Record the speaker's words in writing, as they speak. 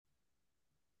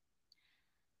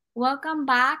Welcome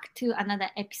back to another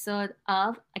episode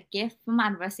of A Gift from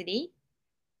Adversity.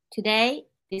 Today,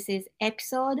 this is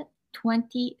episode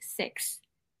 26.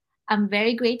 I'm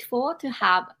very grateful to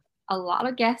have a lot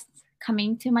of guests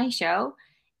coming to my show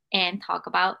and talk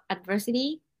about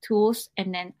adversity, tools,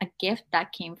 and then a gift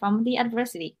that came from the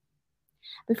adversity.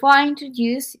 Before I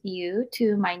introduce you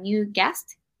to my new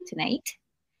guest tonight,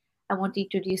 I want to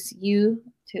introduce you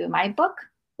to my book,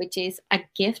 which is A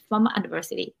Gift from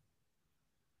Adversity.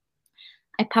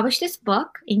 I published this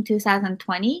book in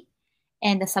 2020,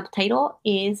 and the subtitle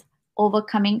is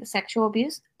Overcoming Sexual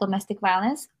Abuse, Domestic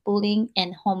Violence, Bullying,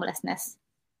 and Homelessness.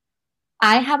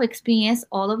 I have experienced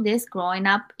all of this growing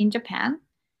up in Japan,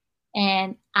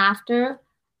 and after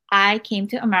I came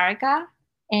to America,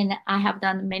 and I have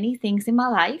done many things in my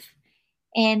life,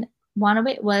 and one of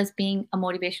it was being a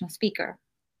motivational speaker.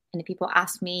 And people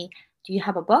asked me, "Do you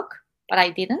have a book?" But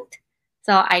I didn't.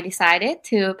 So I decided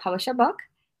to publish a book.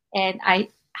 And I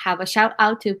have a shout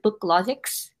out to Book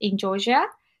Logics in Georgia,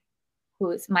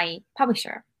 who is my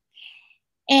publisher.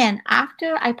 And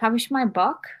after I published my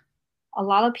book, a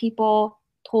lot of people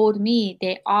told me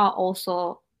they are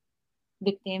also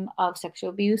victim of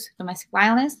sexual abuse, domestic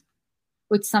violence,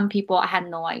 which some people I had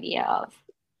no idea of.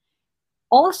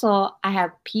 Also, I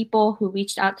have people who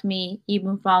reached out to me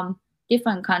even from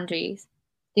different countries,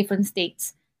 different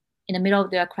states, in the middle of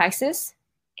their crisis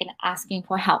and asking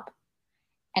for help.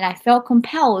 And I felt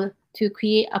compelled to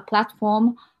create a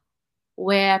platform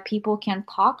where people can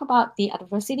talk about the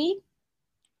adversity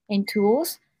and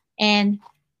tools and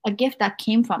a gift that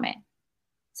came from it.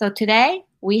 So today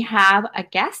we have a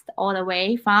guest all the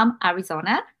way from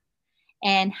Arizona,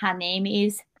 and her name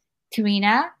is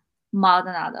Terina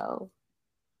Maldonado.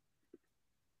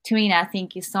 Terina,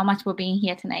 thank you so much for being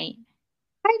here tonight.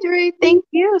 Hi, Drew. Thank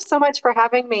you so much for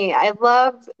having me. I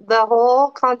love the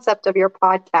whole concept of your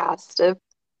podcast of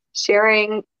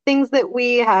sharing things that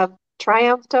we have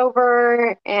triumphed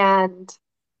over and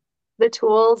the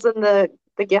tools and the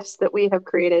gifts that we have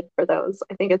created for those.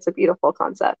 I think it's a beautiful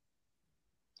concept.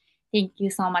 Thank you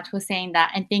so much for saying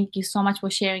that. And thank you so much for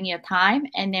sharing your time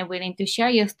and then willing to share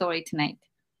your story tonight.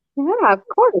 Yeah, of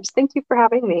course. Thank you for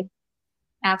having me.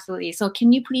 Absolutely. So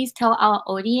can you please tell our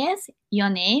audience your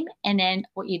name and then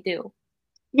what you do?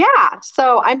 Yeah,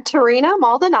 so I'm Terina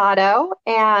Maldonado,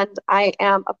 and I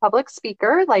am a public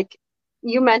speaker, like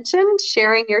you mentioned,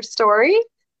 sharing your story.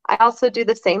 I also do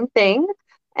the same thing.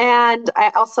 And I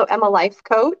also am a life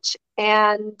coach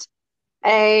and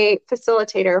a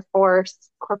facilitator for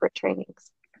corporate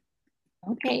trainings.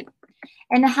 Okay.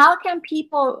 And how can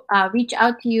people reach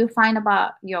out to you, find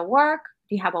about your work?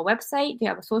 Do you have a website? Do you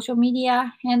have a social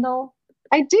media handle?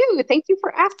 I do. Thank you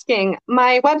for asking.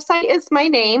 My website is my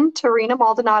name,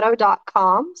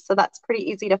 TerinaMaldonado.com. So that's pretty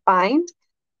easy to find.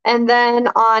 And then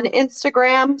on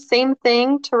Instagram, same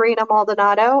thing, Terina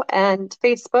Maldonado. And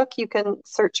Facebook, you can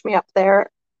search me up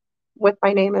there with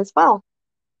my name as well.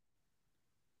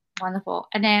 Wonderful.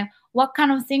 And then what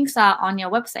kind of things are on your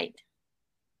website?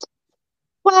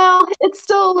 Well, it's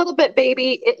still a little bit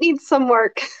baby. It needs some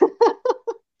work.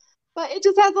 But it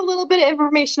just has a little bit of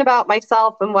information about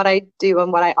myself and what I do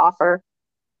and what I offer.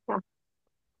 Yeah.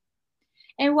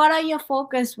 And what are your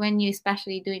focus when you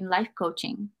especially doing life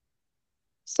coaching?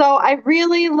 So I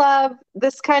really love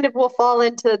this kind of will fall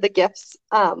into the gifts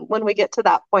when we get to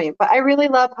that point. But I really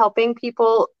love helping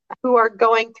people who are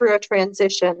going through a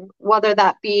transition, whether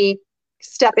that be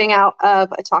stepping out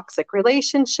of a toxic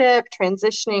relationship,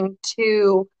 transitioning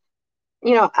to,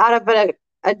 out of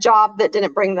a job that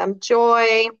didn't bring them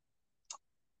joy,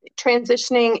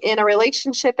 transitioning in a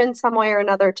relationship in some way or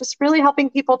another, just really helping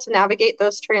people to navigate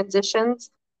those transitions.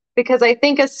 Because I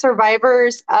think as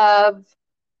survivors of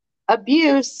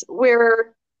abuse,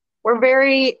 we're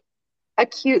very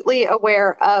acutely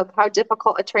aware of how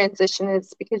difficult a transition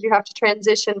is, because you have to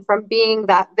transition from being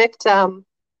that victim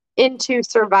into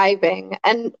surviving.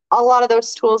 And a lot of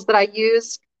those tools that I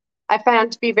use, I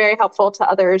found to be very helpful to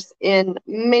others in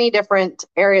many different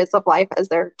areas of life as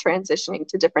they're transitioning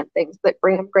to different things that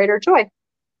bring them greater joy.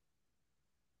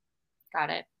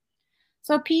 Got it.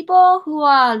 So people who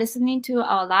are listening to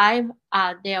our live,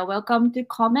 they are welcome to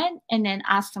comment and then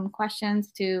ask some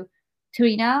questions to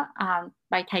Terina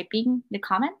by typing the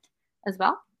comment as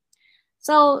well.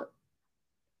 So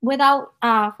without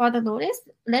further notice,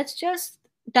 let's just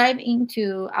dive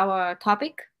into our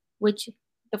topic, which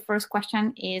the first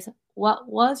question is, what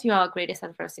was your greatest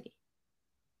adversity?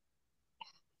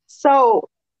 So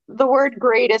the word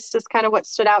greatest is kind of what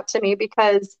stood out to me,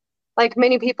 because like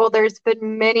many people, there's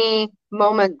been many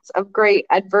moments of great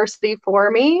adversity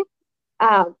for me.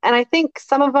 And I think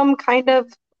some of them kind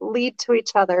of lead to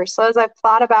each other. So as I've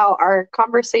thought about our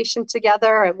conversation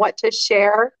together and what to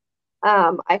share,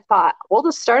 I thought we'll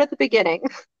just start at the beginning.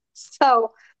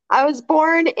 So I was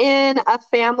born in a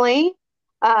family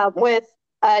with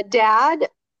a dad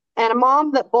and a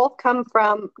mom that both come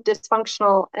from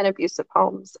dysfunctional and abusive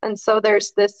homes. And so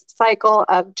there's this cycle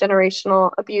of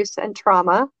generational abuse and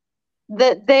trauma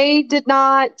that they did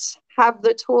not have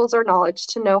the tools or knowledge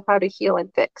to know how to heal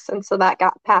and fix. And so that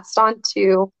got passed on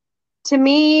to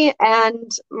me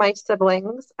and my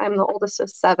siblings. I'm the oldest of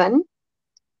 7.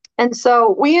 And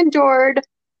so we endured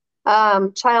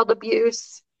child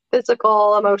abuse,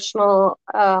 physical, emotional,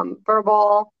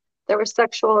 verbal. There was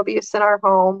sexual abuse in our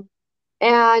home.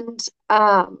 And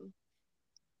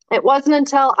it wasn't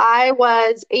until I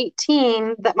was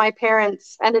 18 that my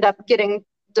parents ended up getting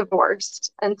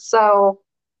divorced. And so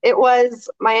it was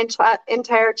my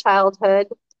entire childhood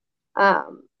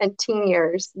and teen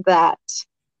years that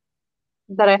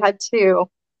I had to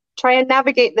try and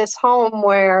navigate this home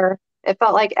where it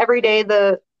felt like every day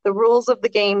the rules of the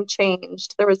game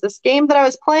changed. There was this game that I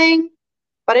was playing,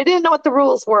 but I didn't know what the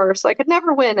rules were, so I could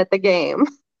never win at the game.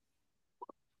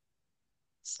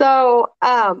 So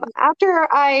after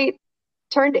I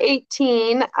turned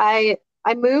 18, I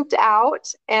moved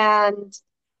out, and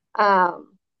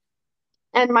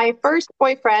my first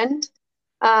boyfriend,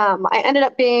 I ended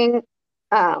up being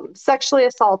sexually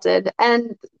assaulted,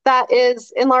 and that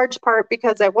is in large part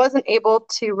because I wasn't able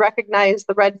to recognize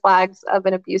the red flags of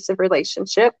an abusive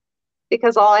relationship,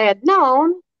 because all I had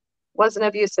known was an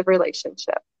abusive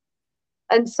relationship.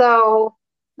 And so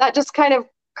that just kind of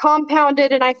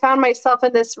compounded, and I found myself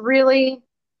in this really,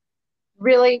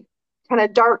 really kind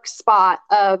of dark spot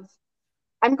of,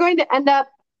 I'm going to end up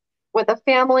with a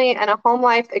family and a home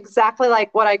life exactly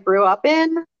like what I grew up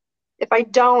in if I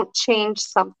don't change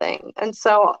something. And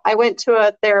so I went to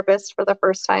a therapist for the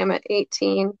first time at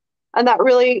 18, and that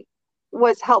really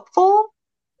was helpful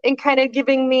in kind of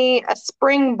giving me a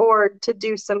springboard to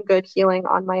do some good healing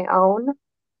on my own.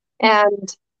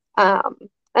 And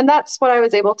that's what I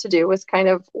was able to do, was kind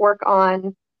of work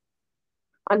on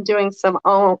doing some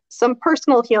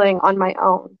personal healing on my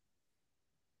own.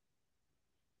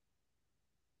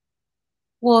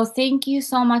 Well, thank you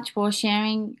so much for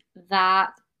sharing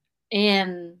that.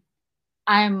 And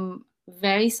I'm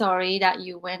very sorry that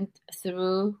you went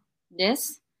through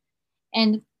this.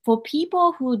 And for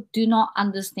people who do not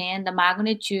understand the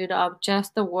magnitude of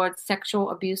just the word sexual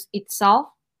abuse itself,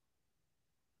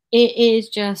 it is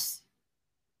just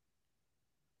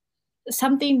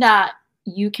something that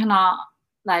you cannot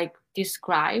like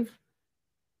describe.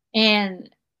 And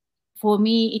for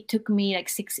me, it took me like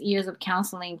 6 years of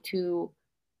counseling to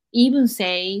even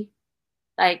say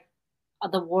like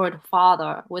the word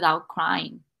father without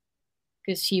crying,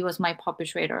 because she was my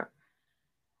perpetrator.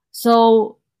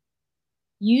 So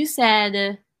you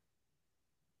said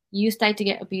you started to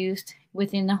get abused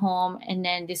within the home, and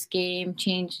then this game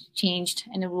changed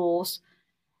and the rules.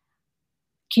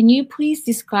 Can you please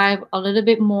describe a little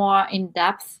bit more in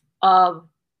depth of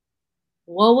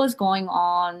what was going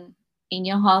on in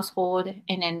your household,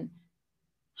 and then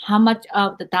how much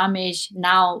of the damage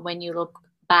now, when you look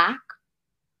back,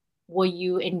 were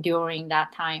you enduring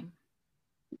that time?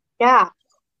 Yeah,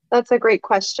 that's a great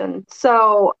question.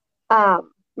 So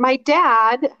my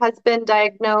dad has been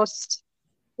diagnosed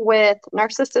with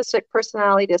narcissistic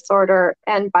personality disorder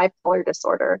and bipolar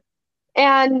disorder.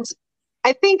 And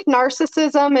I think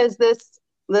narcissism is this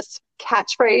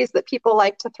catchphrase that people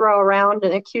like to throw around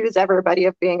and accuse everybody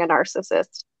of being a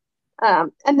narcissist.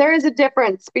 And there is a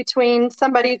difference between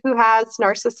somebody who has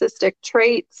narcissistic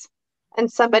traits and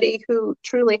somebody who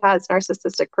truly has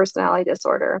narcissistic personality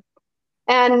disorder.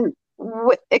 And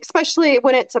especially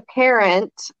when it's a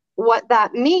parent, what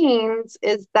that means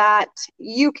is that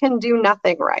you can do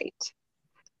nothing right.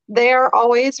 They're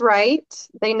always right.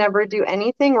 They never do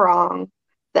anything wrong.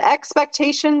 The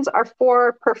expectations are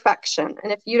for perfection.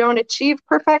 And if you don't achieve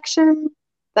perfection,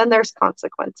 then there's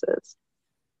consequences.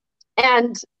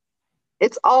 And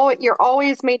you're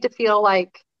always made to feel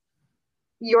like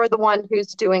you're the one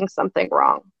who's doing something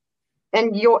wrong.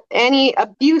 And any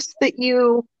abuse that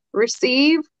you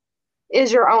receive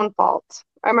is your own fault.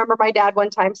 I remember my dad one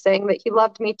time saying that he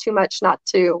loved me too much not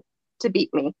to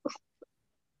beat me.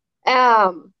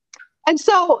 And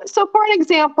so for an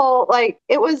example, like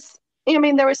it was, I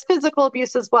mean, there was physical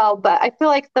abuse as well, but I feel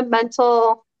like the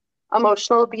mental,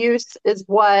 emotional abuse is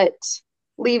what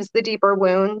leaves the deeper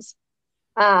wounds.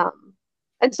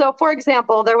 And so, for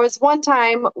example, there was one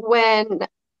time when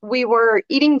we were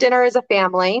eating dinner as a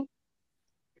family,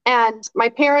 and my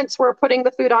parents were putting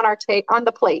the food on on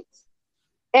the plates.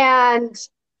 And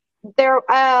there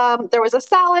was a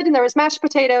salad and there was mashed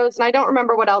potatoes, and I don't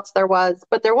remember what else there was,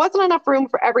 but there wasn't enough room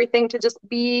for everything to just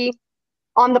be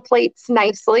on the plates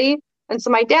nicely. And so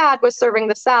my dad was serving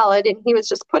the salad and he was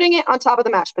just putting it on top of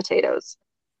the mashed potatoes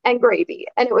and gravy.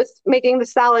 And it was making the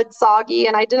salad soggy.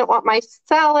 And I didn't want my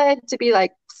salad to be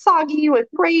like soggy with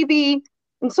gravy.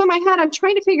 And so in my head, I'm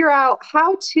trying to figure out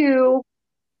how to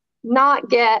not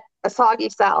get a soggy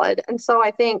salad. And so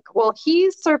I think, well,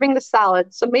 he's serving the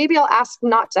salad, so maybe I'll ask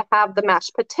not to have the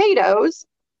mashed potatoes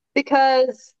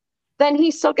because then he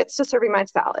still gets to serving my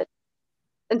salad.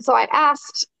 And so I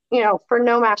asked, for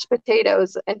no mashed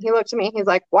potatoes. And he looked at me, he's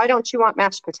like, why don't you want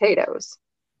mashed potatoes?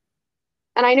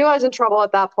 And I knew I was in trouble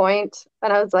at that point.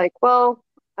 And I was like, well,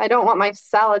 I don't want my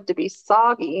salad to be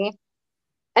soggy.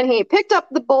 And he picked up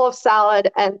the bowl of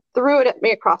salad and threw it at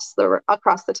me across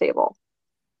the table.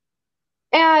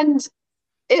 And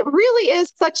it really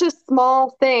is such a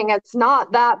small thing. It's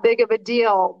not that big of a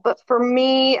deal. But for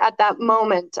me at that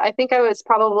moment, I think I was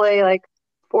probably like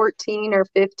 14 or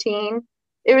 15.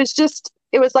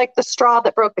 It was like the straw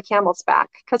that broke the camel's back,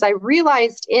 because I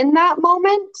realized in that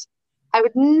moment, I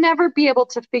would never be able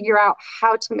to figure out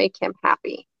how to make him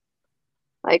happy.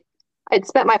 Like, I'd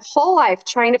spent my whole life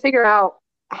trying to figure out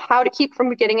how to keep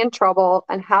from getting in trouble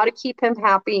and how to keep him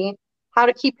happy, how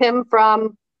to keep him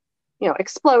from,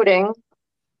 exploding.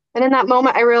 And in that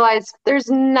moment, I realized there's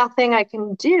nothing I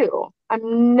can do.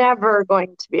 I'm never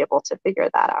going to be able to figure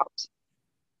that out.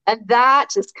 And that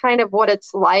is kind of what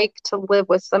it's like to live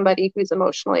with somebody who's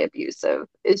emotionally abusive,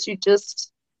 is you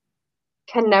just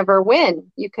can never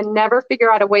win. You can never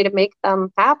figure out a way to make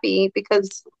them happy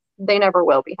because they never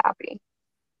will be happy.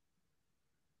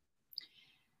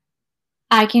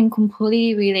 I can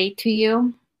completely relate to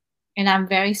you, and I'm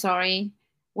very sorry.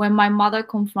 When my mother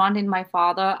confronted my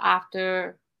father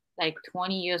after like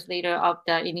 20 years later of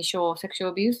the initial sexual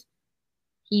abuse,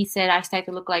 he said I started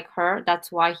to look like her.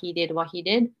 That's why he did what he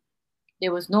did.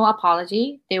 There was no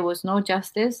apology. There was no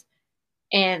justice.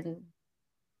 And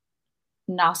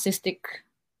narcissistic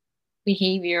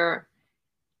behavior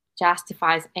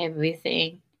justifies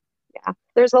everything. Yeah.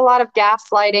 There's a lot of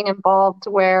gaslighting involved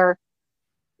where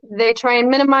they try and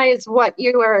minimize what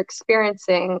you are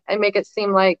experiencing and make it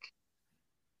seem like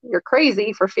you're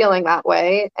crazy for feeling that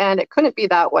way, and it couldn't be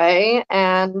that way,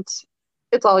 and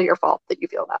it's all your fault that you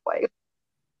feel that way.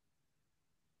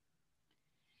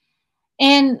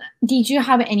 And did you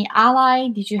have any ally?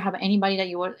 Did you have anybody that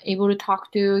you were able to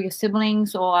talk to, your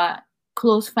siblings or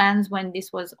close friends, when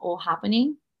this was all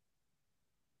happening?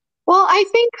 Well, I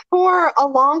think for a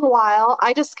long while,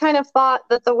 I just kind of thought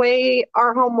that the way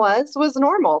our home was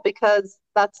normal because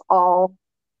that's all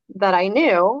that I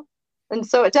knew. And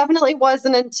so it definitely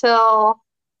wasn't until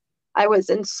I was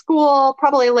in school,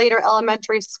 probably later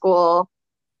elementary school,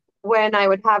 when I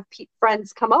would have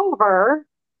friends come over,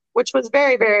 which was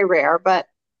very, very rare. But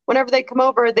whenever they come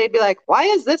over, they'd be like, why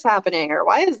is this happening? Or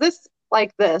why is this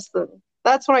like this? And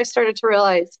that's when I started to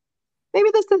realize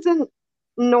maybe this isn't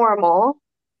normal.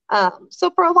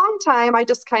 So for a long time, I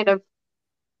just kind of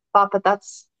thought that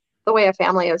that's the way a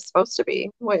family is supposed to be,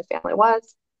 the way a family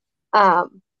was.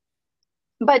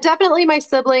 But definitely my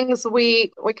siblings,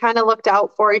 we kind of looked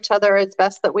out for each other as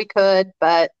best that we could.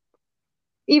 But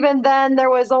even then, there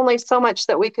was only so much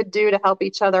that we could do to help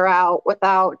each other out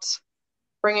without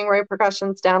bringing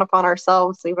repercussions down upon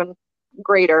ourselves even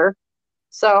greater.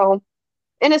 So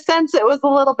in a sense, it was a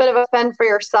little bit of a fend for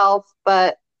yourself,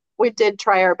 but we did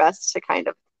try our best to kind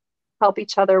of help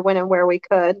each other when and where we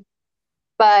could.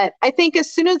 But I think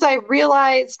as soon as I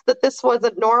realized that this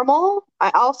wasn't normal,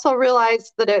 I also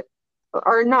realized that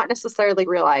or not necessarily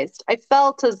realized, I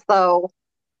felt as though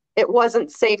it wasn't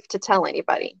safe to tell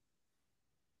anybody.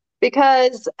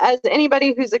 Because as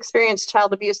anybody who's experienced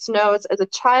child abuse knows, as a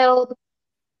child,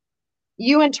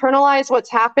 you internalize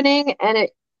what's happening and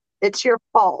it's your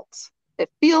fault. It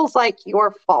feels like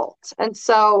your fault. And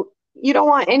so you don't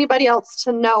want anybody else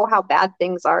to know how bad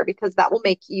things are because that will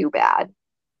make you bad.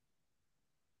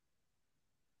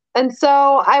 And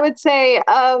so I would say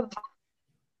of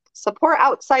support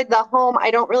outside the home,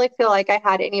 I don't really feel like I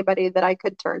had anybody that I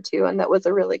could turn to and that was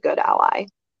a really good ally.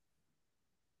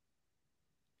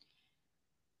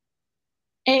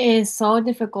 It is so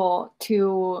difficult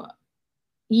to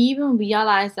even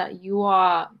realize that you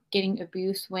are getting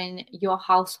abused when your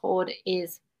household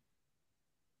is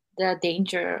the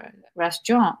danger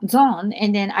zone.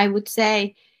 And then I would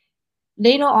say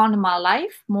later on in my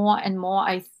life, more and more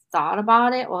I thought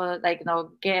about it, or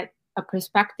get a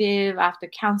perspective after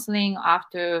counseling,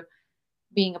 after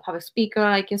being a public speaker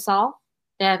like yourself,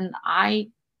 then I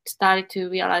started to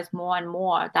realize more and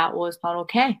more that was not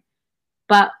okay.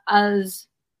 But as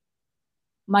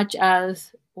much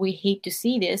as we hate to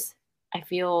see this, I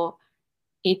feel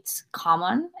it's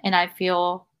common, and I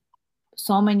feel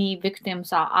so many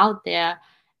victims are out there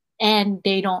and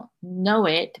they don't know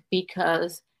it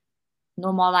because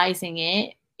normalizing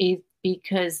it is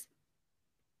because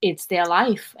it's their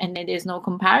life and there's no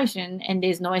comparison and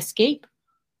there's no escape.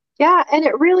 Yeah, and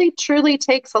it really truly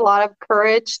takes a lot of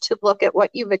courage to look at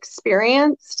what you've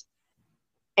experienced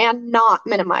and not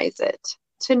minimize it.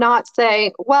 To not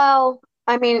say, well,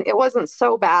 I mean, it wasn't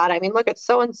so bad. I mean, look at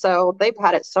so and so, they've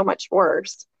had it so much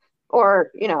worse.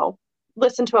 Or,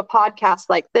 listen to a podcast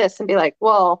like this and be like,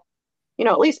 well,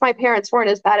 at least my parents weren't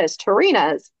as bad as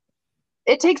Terina's.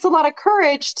 It takes a lot of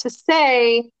courage to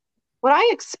say, what I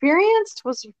experienced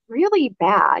was really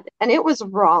bad and it was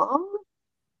wrong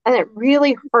and it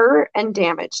really hurt and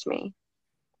damaged me.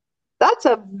 That's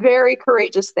a very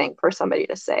courageous thing for somebody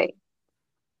to say.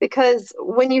 Because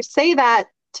when you say that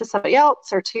to somebody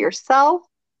else or to yourself,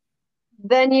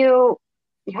 then you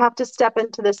have to step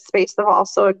into this space of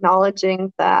also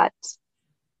acknowledging that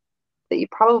you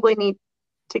probably need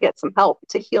to get some help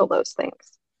to heal those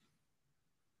things.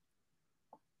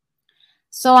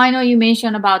 So I know you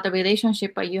mentioned about the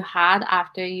relationship that you had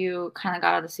after you kind of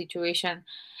got out of the situation.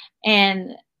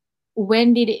 And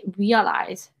when did it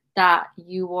realize that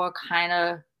you were kind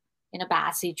of in a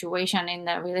bad situation in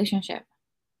the relationship?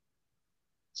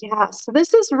 Yeah, so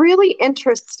this is really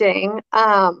interesting.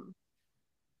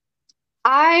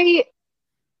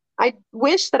 I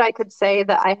wish that I could say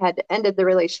that I had ended the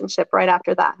relationship right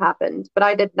after that happened, but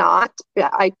I did not.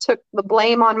 I took the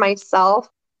blame on myself.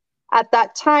 At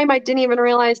that time, I didn't even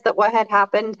realize that what had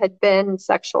happened had been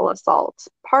sexual assault,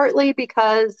 partly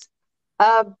because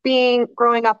of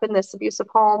growing up in this abusive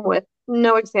home with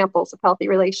no examples of healthy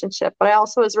relationship. But I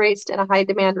also was raised in a high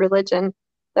demand religion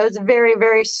that was a very,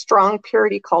 very strong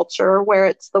purity culture where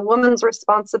it's the woman's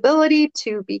responsibility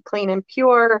to be clean and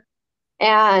pure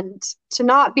and to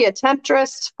not be a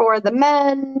temptress for the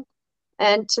men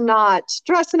and to not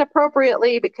dress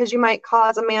inappropriately because you might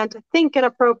cause a man to think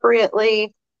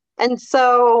inappropriately. And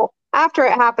so after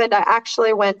it happened, I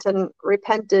actually went and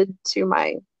repented to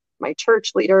my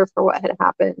church leader for what had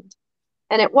happened.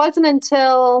 And it wasn't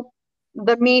until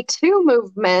the Me Too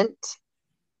movement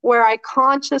where I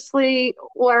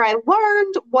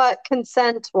learned what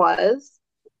consent was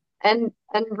and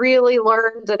really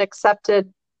learned and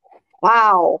accepted,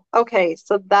 wow, okay,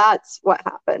 so that's what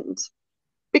happened.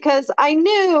 Because I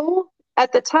knew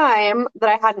at the time that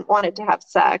I hadn't wanted to have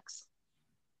sex,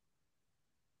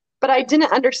 but I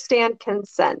didn't understand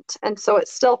consent. And so it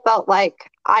still felt like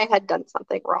I had done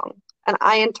something wrong. And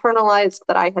I internalized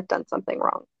that I had done something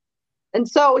wrong. And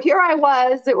so here I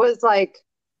was, it was like,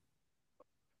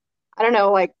 I don't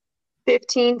know, like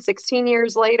 15, 16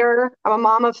 years later. I'm a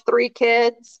mom of 3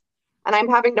 kids, and I'm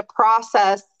having to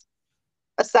process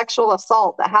a sexual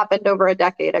assault that happened over a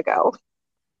decade ago.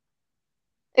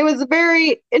 It was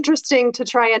very interesting to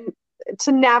try and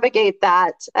to navigate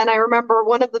that. And I remember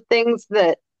one of the things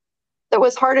that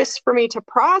was hardest for me to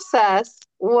process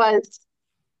was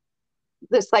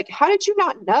this, like, how did you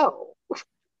not know?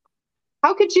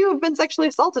 How could you have been sexually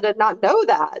assaulted and not know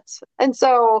that? And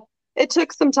so it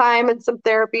took some time and some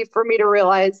therapy for me to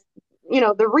realize,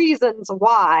 the reasons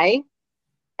why,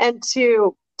 and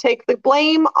to take the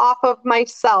blame off of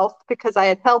myself because I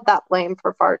had held that blame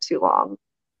for far too long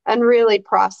and really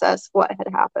process what had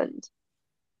happened.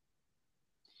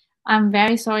 I'm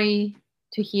very sorry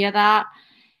to hear that.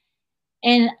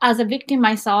 And as a victim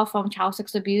myself from child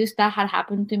sex abuse, that had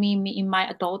happened to me in my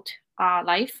adult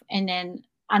life. And then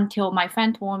until my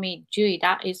friend told me, Julie,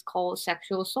 that is called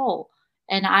sexual assault.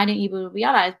 And I didn't even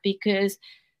realize because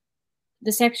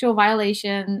the sexual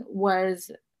violation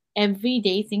was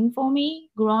everyday thing for me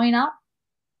growing up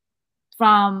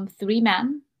from 3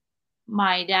 men,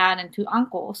 my dad and 2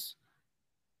 uncles,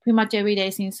 pretty much every day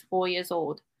since 4 years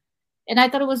old. And I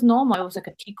thought it was normal. It was like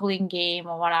a tickling game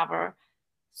or whatever.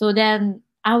 So then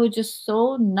I was just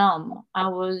so numb. I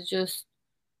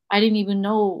didn't even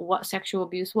know what sexual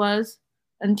abuse was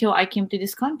until I came to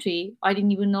this country. I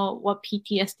didn't even know what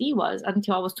PTSD was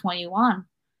until I was 21.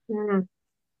 Mm.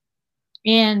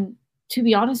 And to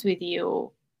be honest with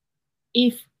you,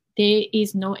 if there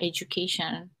is no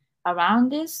education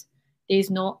around this, if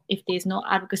there's no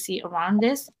advocacy around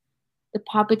this, the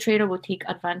perpetrator will take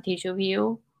advantage of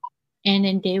you, and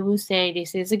then they will say,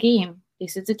 this is a game,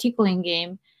 this is a tickling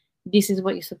game, this is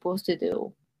what you're supposed to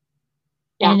do.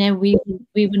 Yeah. And then we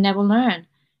would never learn.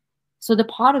 So the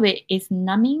part of it is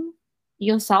numbing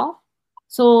yourself.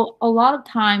 So a lot of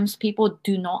times people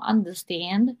do not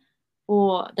understand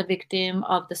for the victim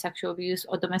of the sexual abuse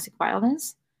or domestic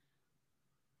violence.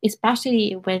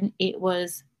 especially when it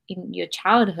was in your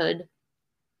childhood,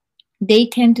 they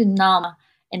tend to numb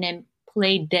and then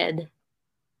play dead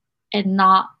and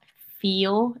not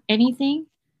feel anything.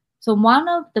 So one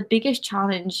of the biggest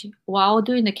challenge while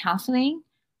doing the counseling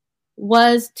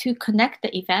was to connect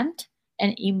the event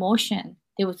and emotion.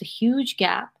 There was a huge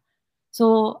gap.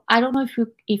 So I don't know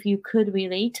if you could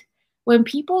relate. When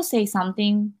people say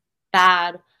something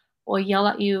bad or yell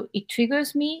at you, it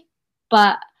triggers me,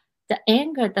 but the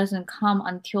anger doesn't come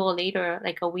until later,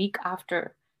 like a week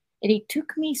after. And it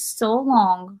took me so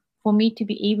long for me to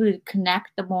be able to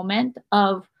connect the moment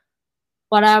of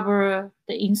whatever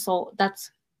the insult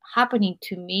that's happening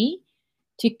to me,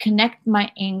 to connect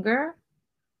my anger.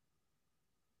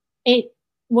 It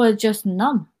was just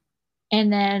numb.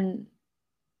 And then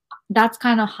that's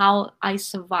kind of how I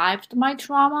survived my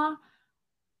trauma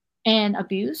and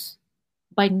abuse,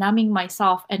 by numbing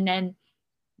myself and then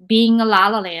being a la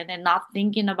la land and not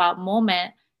thinking about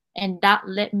moment. And that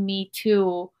led me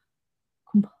to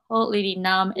completely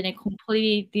numb and a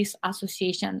completely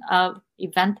disassociation of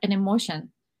event and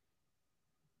emotion.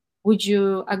 Would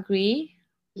you agree?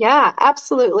 Yeah,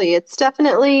 absolutely. It's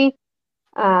definitely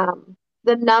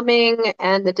the numbing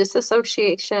and the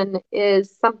disassociation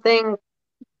is something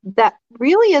that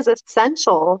really is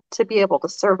essential to be able to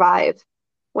survive.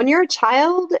 When you're a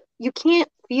child, you can't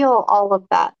feel all of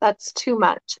that. That's too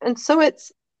much. And so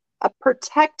it's a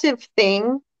protective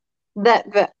thing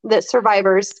that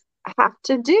survivors have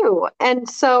to do. And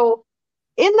so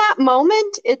in that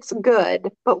moment, it's good.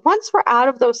 But once we're out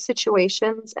of those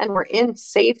situations and we're in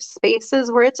safe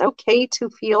spaces where it's okay to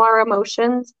feel our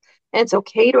emotions and it's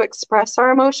okay to express our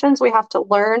emotions, we have to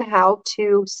learn how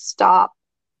to stop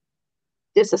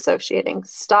disassociating,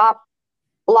 stop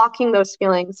blocking those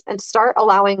feelings, and start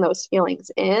allowing those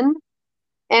feelings in.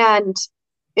 And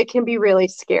it can be really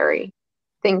scary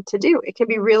thing to do. It can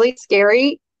be really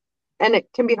scary, and it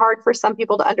can be hard for some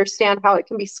people to understand how it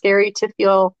can be scary to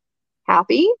feel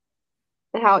happy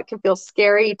and how it can feel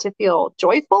scary to feel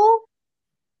joyful,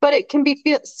 but it can be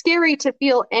scary to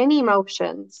feel any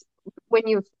emotions when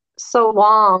you've so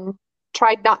long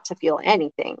tried not to feel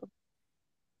anything.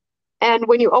 And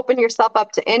when you open yourself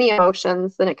up to any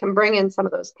emotions, then it can bring in some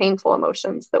of those painful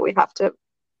emotions that we have to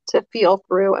feel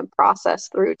through and process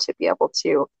through to be able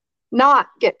to not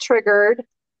get triggered,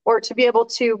 or to be able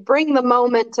to bring the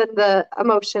moment and the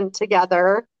emotion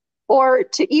together, or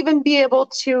to even be able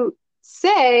to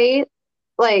say,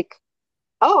 like,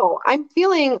 oh, I'm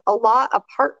feeling a lot of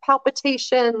heart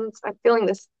palpitations. I'm feeling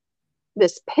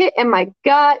this pit in my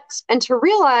gut, and to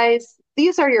realize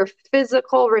these are your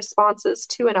physical responses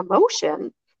to an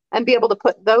emotion, and be able to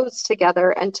put those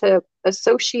together and to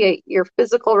associate your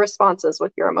physical responses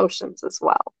with your emotions as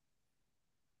well.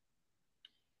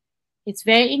 It's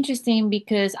very interesting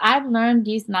because I've learned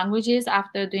these languages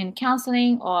after doing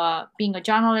counseling or being a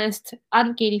journalist,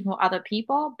 advocating for other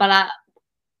people. But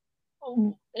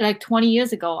like 20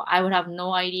 years ago, I would have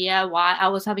no idea why I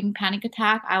was having panic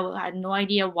attack. had no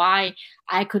idea why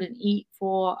I couldn't eat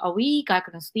for a week. I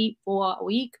couldn't sleep for a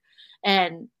week.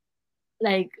 And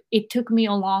like, it took me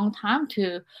a long time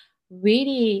to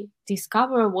really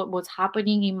discover what was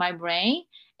happening in my brain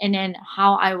and then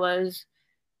how I was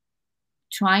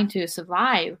trying to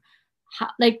survive.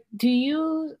 Like, do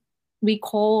you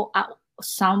recall at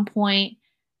some point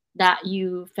that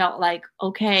you felt like,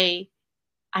 okay,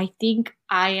 I think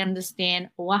I understand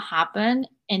what happened,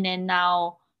 and then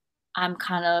now I'm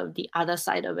kind of the other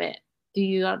side of it? Do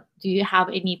you have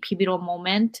any pivotal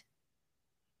moment?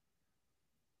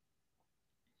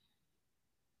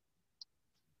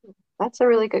 That's a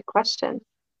really good question.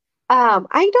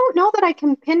 I don't know that I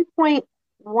can pinpoint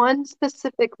one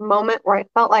specific moment where I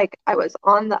felt like I was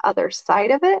on the other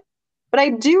side of it, but I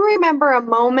do remember a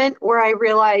moment where I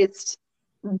realized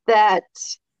that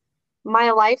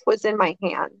my life was in my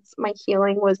hands. My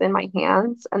healing was in my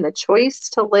hands, and the choice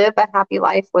to live a happy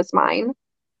life was mine.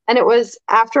 And it was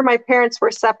after my parents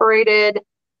were separated,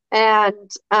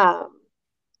 and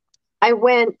I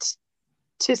went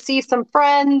to see some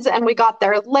friends, and we got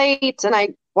there late, and I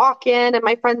walk in, and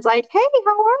my friend's like, "Hey,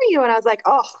 how are you?" And I was like,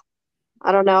 "Oh,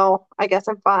 I don't know. I guess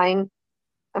I'm fine."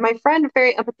 And my friend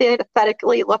very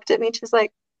empathetically looked at me, and she's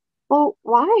like, "Well,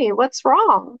 why? What's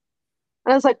wrong?"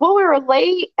 And I was like, "Well, we were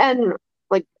late, and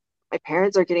like my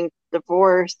parents are getting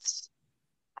divorced."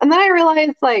 And then I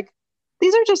realized, like,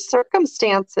 these are just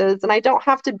circumstances, and I don't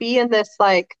have to be in this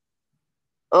like,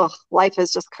 "Oh, life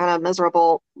is just kind of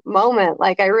miserable" moment.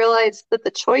 Like, I realized that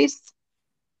the choice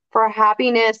for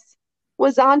happiness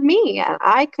was on me, and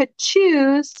I could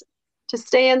choose to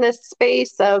stay in this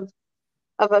space of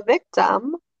a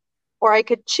victim, or I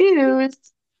could choose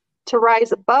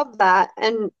rise above that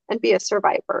and be a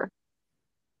survivor.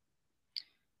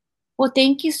 Well,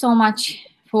 thank you so much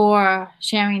for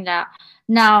sharing that.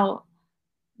 Now,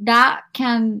 that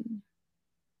can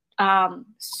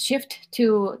shift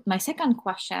to my second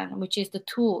question, which is the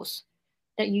tools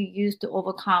that you use to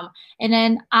overcome. And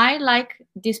then I like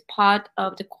this part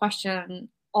of the question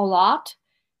a lot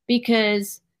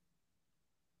because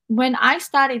when I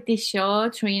started this show,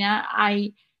 Terina,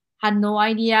 I had no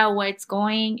idea where it's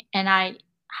going, and I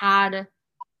had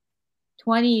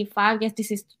 25. I guess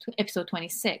this is episode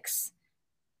 26,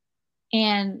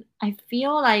 and I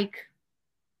feel like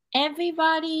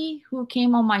everybody who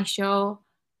came on my show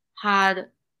had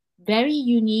very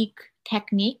unique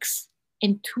techniques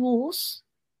and tools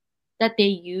that they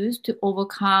use to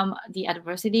overcome the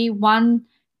adversity. One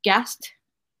guest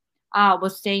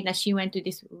was saying that she went to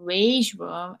this rage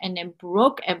room and then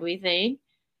broke everything.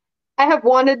 I have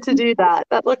wanted to do that.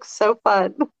 That looks so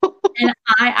fun. And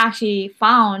I actually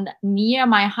found near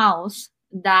my house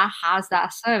that has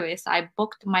that service. I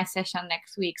booked my session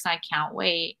next week, so I can't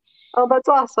wait. Oh, that's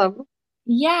awesome.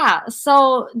 Yeah,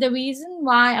 so the reason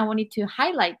why I wanted to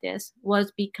highlight this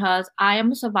was because I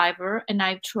am a survivor and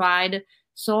I've tried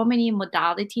so many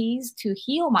modalities to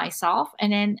heal myself.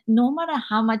 And then no matter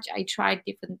how much I tried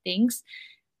different things,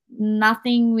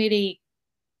 nothing really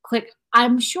clicked.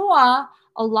 I'm sure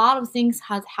a lot of things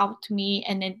has helped me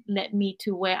and it led me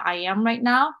to where I am right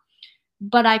now,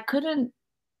 but I couldn't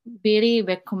really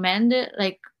recommend it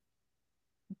like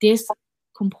this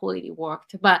completely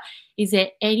worked. But is there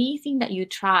anything that you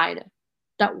tried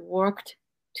that worked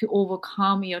to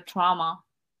overcome your trauma?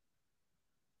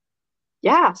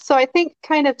 Yeah. So I think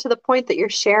kind of to the point that you're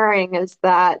sharing is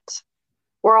that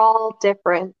we're all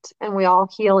different and we all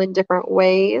heal in different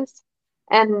ways.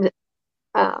 And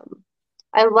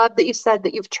I love that you said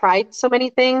that you've tried so many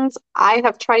things. I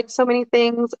have tried so many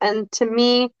things. And to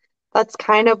me, that's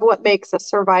kind of what makes a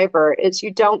survivor is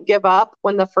you don't give up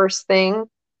when the first thing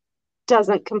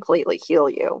doesn't completely heal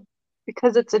you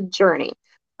because it's a journey.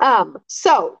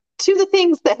 So to the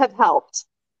things that have helped.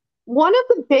 One of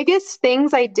the biggest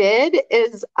things I did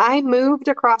is I moved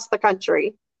across the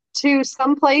country to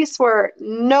some place where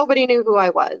nobody knew who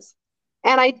I was.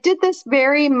 And I did this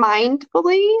very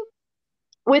mindfully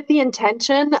with the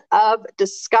intention of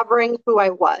discovering who I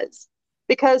was.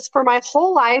 Because for my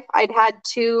whole life, I'd had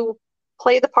to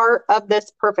play the part of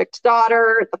this perfect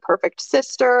daughter, the perfect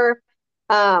sister.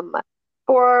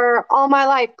 For all my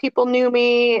life, people knew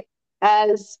me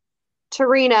as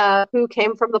Terina, who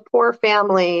came from the poor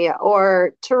family,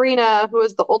 or Terina, who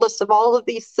was the oldest of all of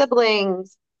these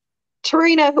siblings,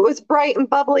 Terina, who was bright and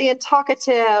bubbly and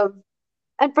talkative.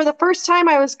 And for the first time,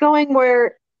 I was going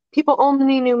where people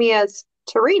only knew me as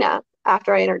Terina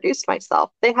after I introduced myself.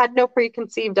 They had no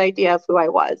preconceived idea of who I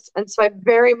was. And so I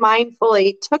very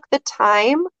mindfully took the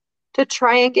time to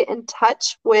try and get in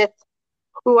touch with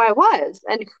who I was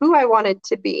and who I wanted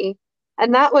to be.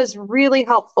 And that was really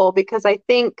helpful because I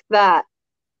think that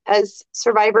as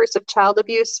survivors of child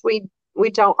abuse, we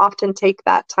don't often take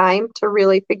that time to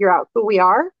really figure out who we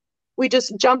are. We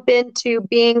just jump into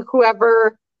being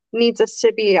whoever needs us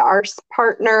to be, our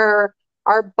partner,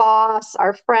 our boss,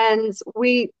 our friends.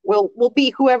 We'll be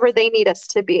whoever they need us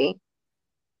to be.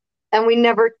 And we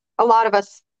never, a lot of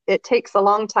us, it takes a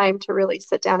long time to really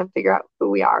sit down and figure out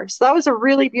who we are. So that was a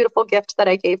really beautiful gift that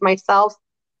I gave myself,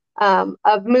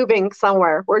 of moving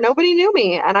somewhere where nobody knew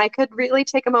me and I could really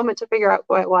take a moment to figure out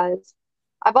who I was.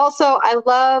 I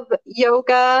love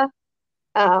yoga.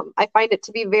 I find it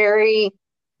to be very,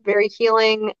 very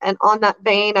healing. And on that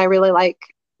vein, I really like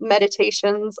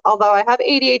meditations, although I have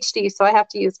ADHD, so I have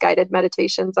to use guided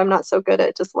meditations. I'm not so good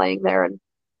at just laying there and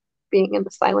being in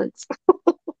the silence.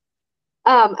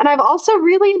 And I've also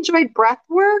really enjoyed breath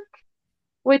work,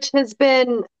 which has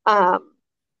been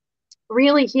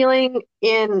really healing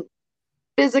in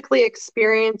physically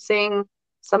experiencing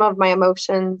some of my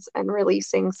emotions and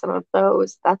releasing some of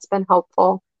those. That's been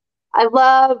helpful. I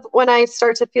love when I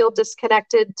start to feel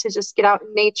disconnected to just get out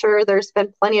in nature. There's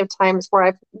been plenty of times where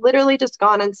I've literally just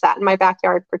gone and sat in my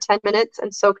backyard for 10 minutes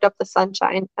and soaked up the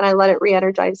sunshine, and I let it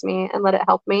re-energize me and let it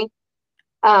help me.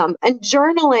 And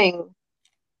journaling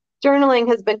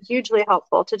has been hugely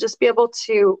helpful to just be able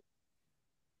to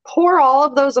pour all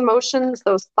of those emotions,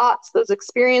 those thoughts, those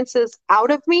experiences out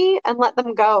of me and let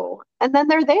them go. And then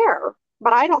they're there,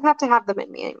 but I don't have to have them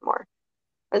in me anymore.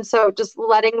 And so just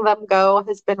letting them go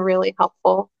has been really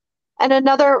helpful. And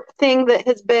another thing that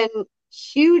has been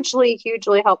hugely,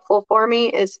 hugely helpful for me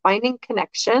is finding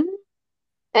connection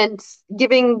and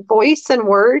giving voice and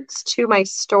words to my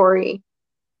story.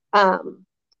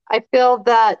 I feel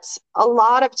that a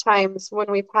lot of times when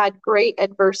we've had great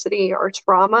adversity or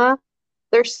trauma,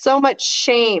 there's so much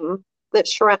shame that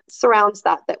surrounds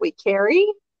that we carry.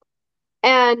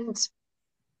 And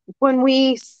when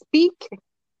we speak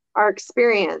our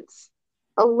experience,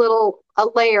 a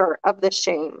layer of the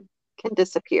shame can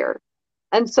disappear.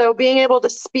 And so being able to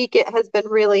speak it has been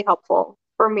really helpful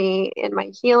for me in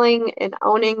my healing, in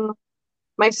owning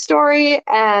my story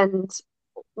and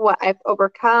what I've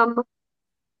overcome,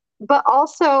 but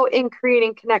also in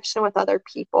creating connection with other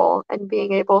people and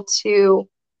being able to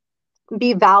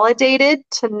be validated,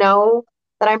 to know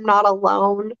that I'm not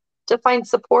alone, to find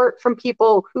support from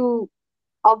people who,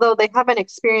 although they haven't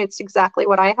experienced exactly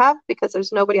what I have, because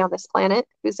there's nobody on this planet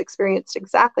who's experienced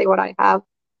exactly what I have,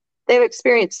 they've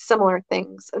experienced similar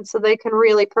things. And so they can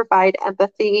really provide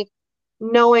empathy,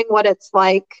 knowing what it's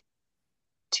like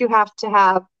to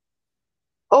have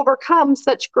overcome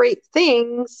such great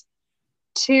things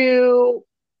to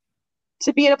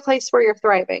be in a place where you're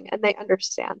thriving, and they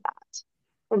understand that.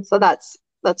 And so that's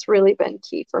really been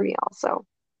key for me also.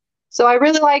 So I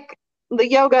really like the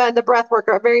yoga and the breath work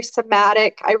are very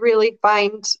somatic. I really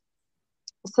find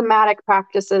somatic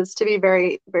practices to be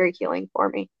very, very healing for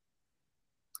me.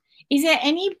 Is there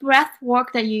any breath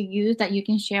work that you use that you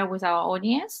can share with our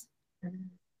audience?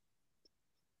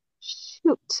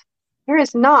 Shoot, there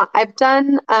is not. I've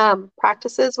done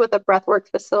practices with a breathwork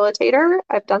facilitator.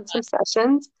 I've done some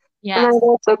sessions, and then Yes. I've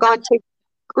also gone to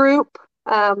group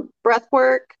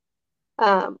breathwork.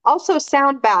 Also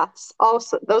sound baths.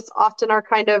 Also, those often are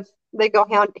kind of, they go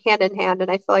hand in hand,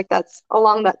 and I feel like that's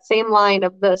along that same line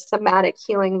of the somatic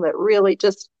healing that really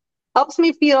just helps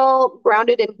me feel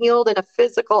grounded and healed in a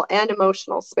physical and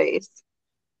emotional space.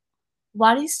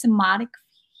 What is somatic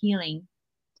healing?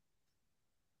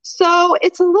 So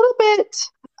it's a little bit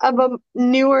of a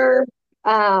newer,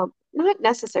 not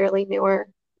necessarily newer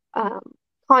um,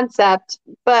 concept,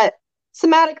 but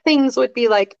somatic things would be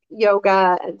like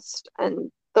yoga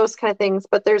and those kind of things.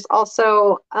 But there's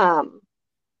also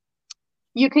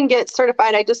you can get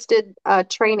certified. I just did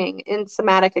training in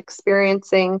somatic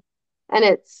experiencing, and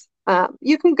it's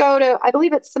you can go to, I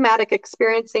believe it's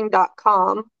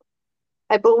somaticexperiencing.com.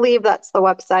 I believe that's the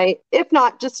website. If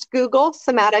not, just Google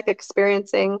somatic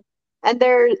experiencing, and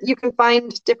there you can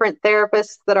find different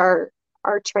therapists that are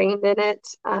trained in it.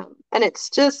 And it's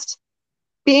just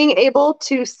being able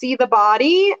to see the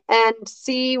body and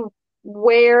see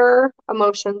where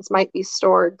emotions might be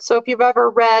stored. So if you've ever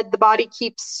read The Body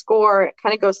Keeps Score, it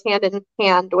kind of goes hand in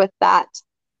hand with that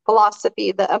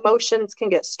philosophy that emotions can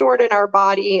get stored in our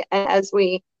body, and as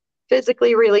we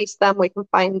physically release them, we can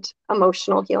find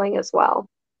emotional healing as well.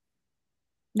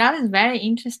 That is very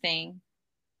interesting.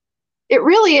 It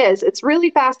really is. It's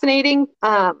really fascinating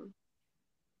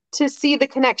to see the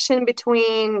connection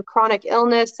between chronic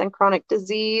illness and chronic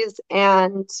disease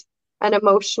and an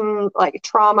emotion like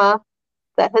trauma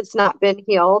that has not been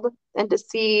healed, and to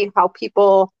see how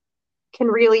people can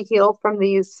really heal from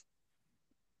these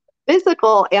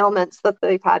physical ailments that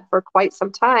they've had for quite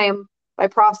some time by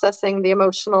processing the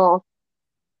emotional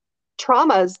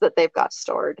traumas that they've got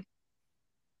stored.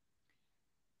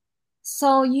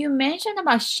 So you mentioned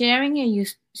about sharing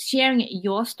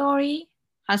your story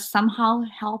has somehow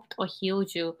helped or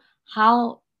healed you.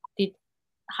 Did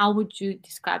how would you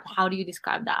describe? How do you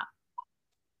describe that?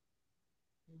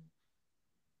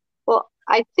 Well,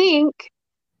 I think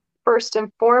first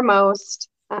and foremost,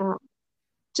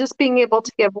 just being able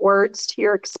to give words to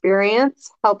your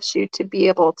experience helps you to be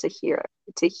able to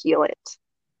heal it.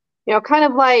 You know, kind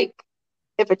of like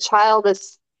if a child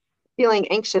is feeling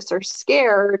anxious or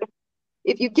scared,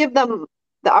 if you give them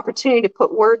the opportunity to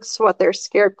put words to what they're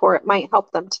scared for, it might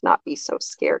help them to not be so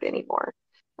scared anymore.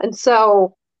 And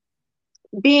so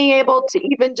being able to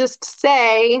even just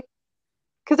say,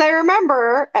 because I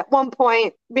remember at one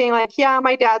point being like, yeah,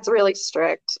 my dad's really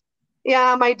strict.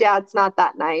 Yeah, my dad's not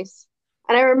that nice.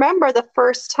 And I remember the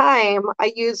first time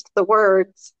I used the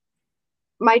words,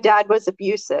 my dad was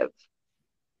abusive,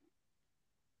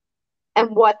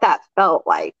 and what that felt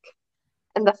like.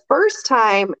 And the first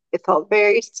time it felt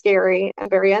very scary and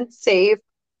very unsafe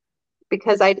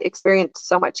because I'd experienced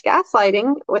so much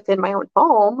gaslighting within my own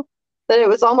home that it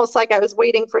was almost like I was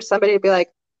waiting for somebody to be like,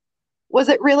 was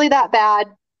it really that bad?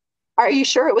 Are you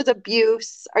sure it was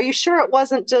abuse? Are you sure it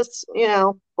wasn't just,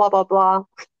 blah, blah, blah?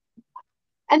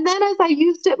 And then as I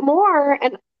used it more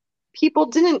and people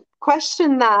didn't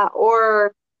question that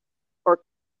or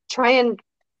try and,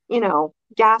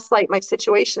 gaslight my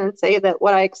situation and say that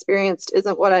what I experienced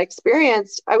isn't what I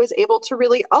experienced, I was able to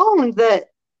really own that,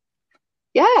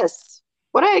 yes,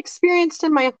 what I experienced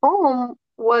in my home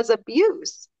was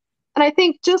abuse. And I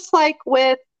think just like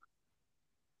with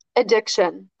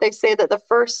addiction. They say that the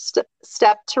first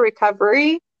step to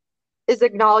recovery is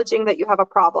acknowledging that you have a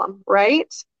problem,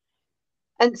 right?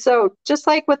 And so, just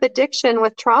like with addiction,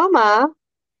 with trauma,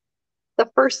 the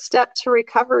first step to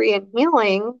recovery and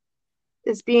healing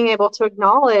is being able to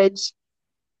acknowledge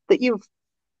that you've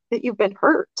been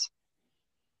hurt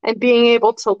and being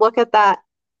able to look at that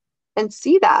and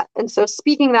see that. And so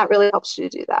speaking that really helps you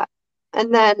to do that.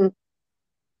 And then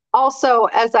also,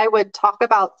 as I would talk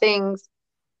about things,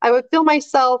 I would feel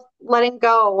myself letting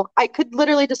go. I could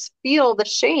literally just feel the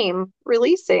shame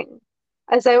releasing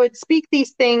as I would speak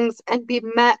these things and be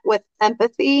met with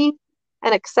empathy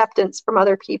and acceptance from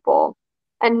other people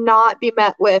and not be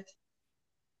met with,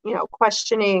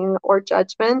 questioning or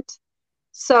judgment.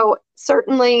 So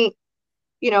certainly,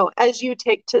 as you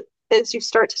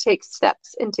start to take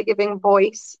steps into giving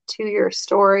voice to your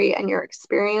story and your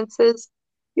experiences,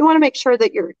 you want to make sure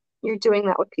that you're doing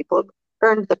that with people who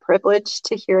earned the privilege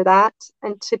to hear that,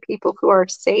 and to people who are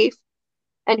safe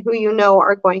and who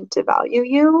are going to value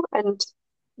you, and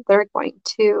they're going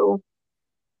to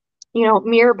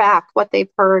mirror back what they've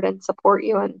heard and support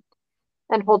you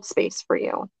and hold space for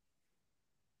you.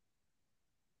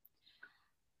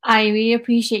 I really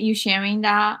appreciate you sharing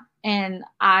that. And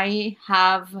I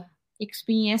have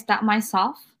experienced that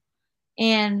myself.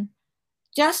 And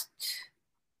just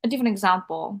a different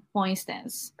example, for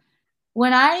instance,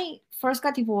 when I first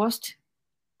got divorced,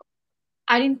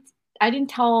 I didn't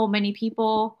tell many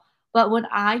people, but when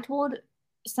I told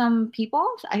some people,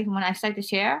 when I started to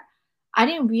share, I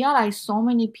didn't realize so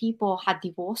many people had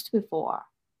divorced before.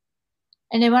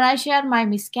 And then when I shared my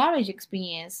miscarriage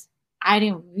experience, I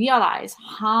didn't realize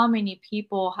how many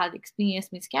people had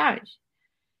experienced miscarriage.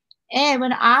 And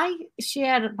when I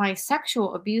shared my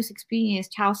sexual abuse experience,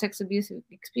 child sex abuse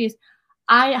experience,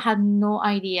 I had no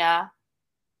idea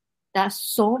that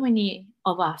so many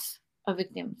of us are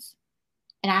victims.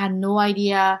 And I had no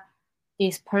idea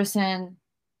this person,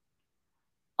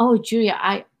 oh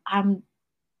Julia, I'm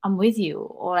with you,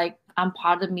 or like I'm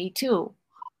part of me too.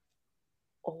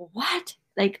 Or what?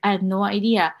 Like I had no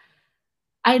idea.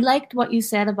 I liked what you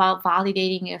said about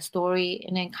validating your story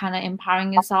and then kind of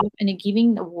empowering yourself and then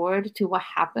giving the word to what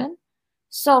happened.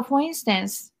 So, for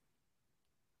instance,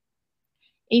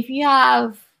 if you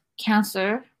have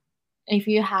cancer, if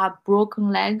you have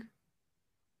broken leg,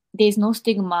 there's no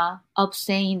stigma of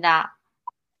saying that,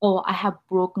 oh, I have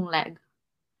broken leg.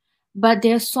 But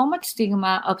there's so much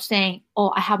stigma of saying,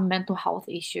 oh, I have mental health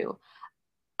issue.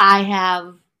 I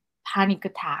have panic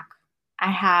attack.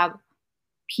 I have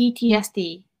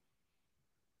PTSD.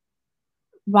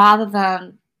 Rather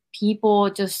than people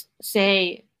just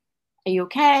say, are you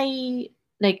okay?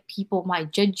 Like people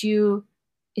might judge you.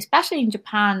 Especially in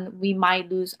Japan, we might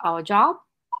lose our job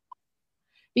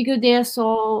because there's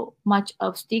so much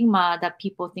of stigma that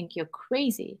people think you're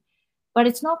crazy. But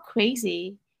it's not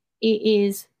crazy. It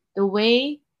is the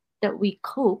way that we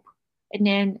cope, and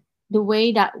then the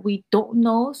way that we don't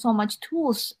know so much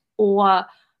tools or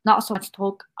not so much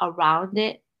talk around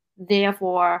it.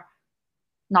 Therefore,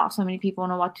 not so many people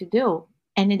know what to do.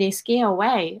 And then they scare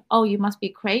away. Oh, you must be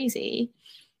crazy.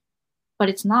 But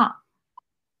it's not.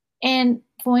 And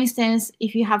for instance,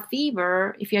 if you have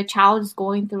fever, if your child is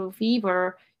going through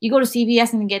fever, you go to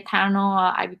CVS and get Tylenol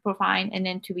or ibuprofen and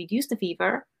then to reduce the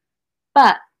fever.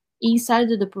 But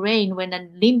inside of the brain, when the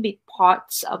limbic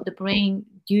parts of the brain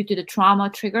due to the trauma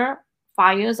trigger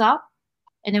fires up,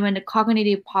 and then when the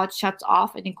cognitive part shuts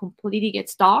off and then completely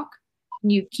gets dark,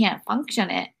 and you can't function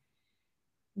it,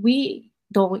 we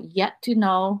don't yet to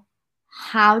know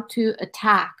how to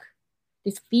attack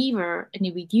this fever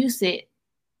and reduce it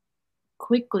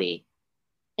quickly.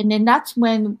 And then that's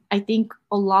when I think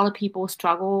a lot of people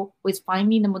struggle with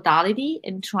finding the modality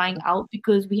and trying out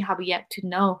because we have yet to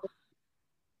know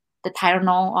the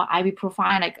Tylenol or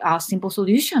ibuprofen, like a simple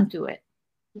solution to it.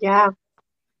 Yeah.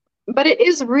 But it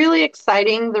is really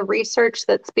exciting, the research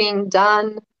that's being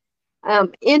done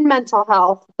in mental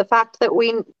health, the fact that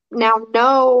we now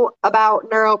know about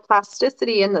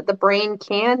neuroplasticity and that the brain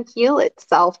can heal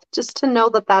itself. Just to know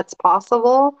that that's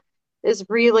possible is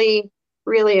really,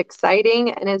 really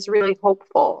exciting and is really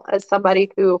hopeful as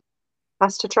somebody who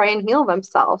has to try and heal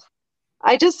themselves.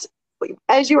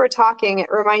 As you were talking,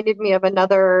 it reminded me of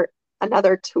another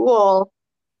tool,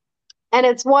 and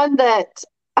it's one that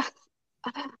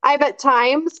I've at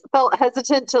times felt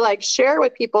hesitant to like share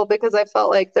with people because I felt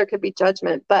like there could be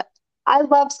judgment, but I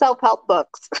love self-help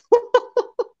books.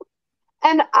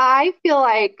 And I feel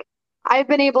like I've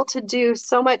been able to do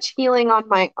so much healing on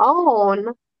my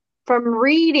own from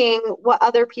reading what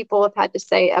other people have had to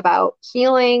say about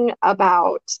healing,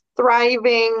 about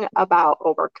thriving, about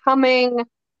overcoming,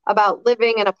 about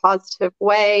living in a positive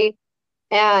way.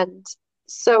 And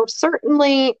so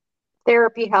certainly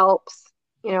therapy helps,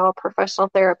 a professional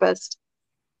therapist,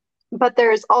 but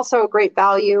there's also a great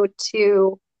value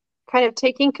to kind of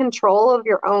taking control of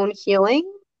your own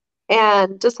healing.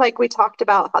 And just like we talked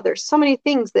about how there's so many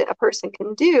things that a person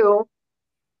can do,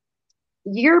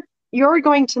 you're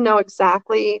going to know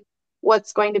exactly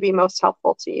what's going to be most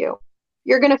helpful to you.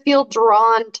 You're going to feel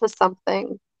drawn to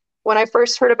something. When I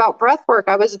first heard about breath work,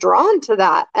 I was drawn to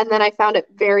that, and then I found it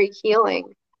very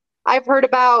healing. I've heard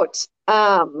about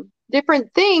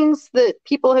different things that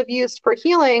people have used for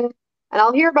healing, and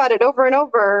I'll hear about it over and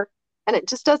over, and it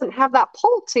just doesn't have that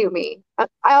pull to me.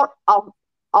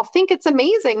 I'll think it's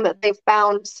amazing that they've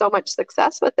found so much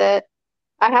success with it.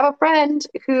 I have a friend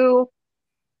who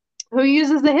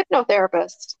uses a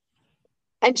hypnotherapist,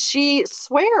 and she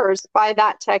swears by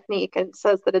that technique and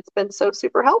says that it's been so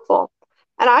super helpful.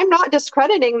 And I'm not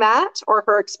discrediting that or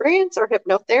her experience or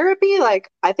hypnotherapy. Like,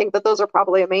 I think that those are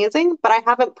probably amazing, but I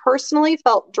haven't personally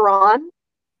felt drawn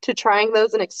to trying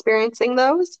those and experiencing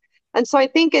those. And so I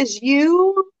think as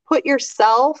you put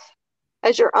yourself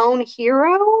as your own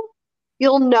hero,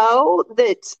 you'll know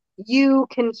that you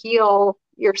can heal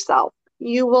yourself.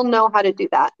 You will know how to do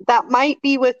that. That might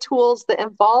be with tools that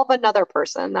involve another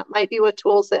person. That might be with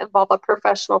tools that involve a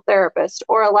professional therapist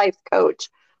or a life coach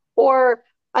or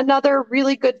another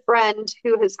really good friend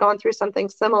who has gone through something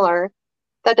similar.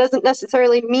 That doesn't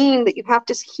necessarily mean that you have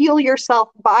to heal yourself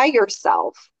by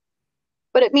yourself,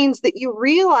 but it means that you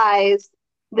realize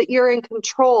that you're in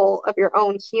control of your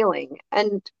own healing,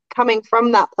 and coming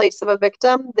from that place of a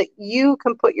victim, that you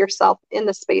can put yourself in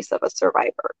the space of a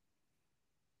survivor.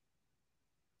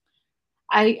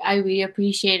 I really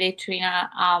appreciate it, Terina.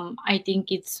 I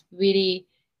think it's really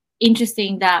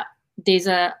interesting that there's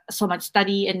so much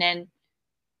study and then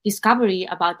discovery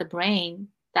about the brain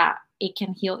that it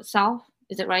can heal itself.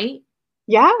 Is it right?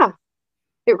 Yeah,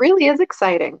 it really is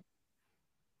exciting.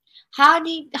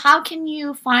 How can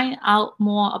you find out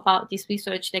more about this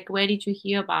research? Like, where did you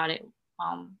hear about it?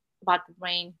 About the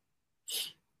brain?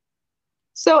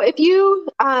 So if you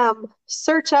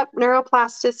search up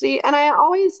neuroplasticity, and I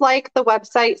always like the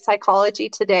website Psychology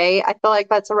Today. I feel like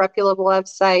that's a reputable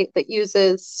website that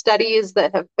uses studies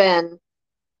that have been,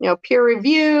 peer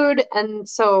reviewed. And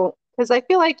so, because I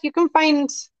feel like you can find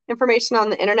information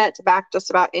on the internet to back just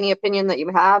about any opinion that you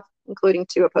have, including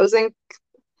two opposing.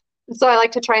 So I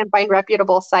like to try and find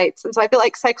reputable sites. And so I feel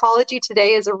like Psychology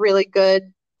Today is a really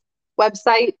good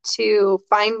website to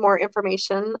find more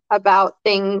information about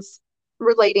things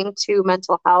relating to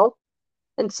mental health.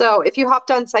 And so if you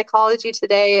hopped on Psychology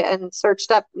Today and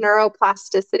searched up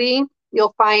neuroplasticity,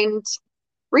 you'll find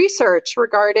research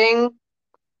regarding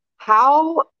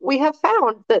how we have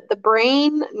found that the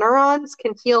brain neurons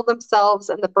can heal themselves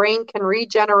and the brain can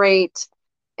regenerate.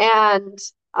 And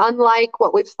unlike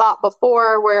what we've thought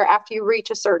before, where after you reach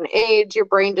a certain age, your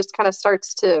brain just kind of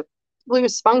starts to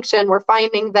lose function, we're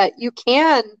finding that you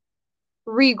can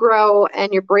regrow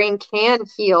and your brain can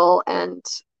heal and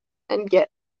get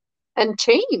and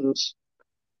change.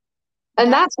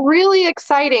 And that's really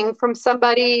exciting from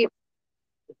somebody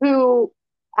who,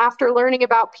 after learning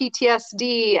about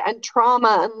PTSD and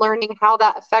trauma and learning how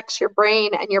that affects your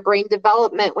brain and your brain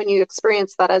development when you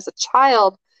experience that as a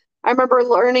child, I remember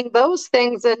learning those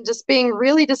things and just being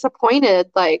really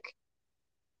disappointed. Like,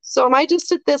 so am I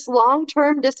just at this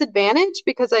long-term disadvantage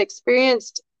because I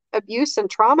experienced abuse and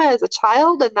trauma as a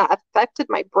child and that affected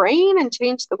my brain and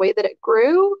changed the way that it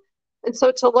grew? And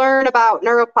so to learn about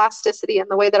neuroplasticity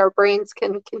and the way that our brains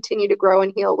can continue to grow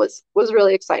and heal was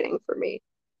really exciting for me.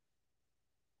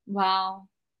 Wow.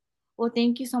 Well,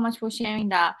 thank you so much for sharing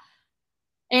that.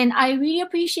 And I really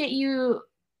appreciate you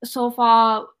so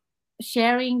far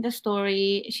sharing the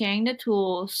story, sharing the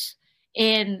tools,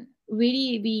 and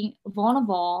really being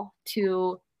vulnerable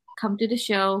to come to the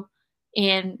show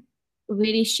and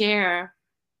really share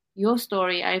your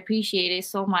story. I appreciate it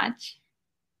so much.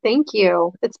 Thank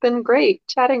you. It's been great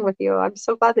chatting with you. I'm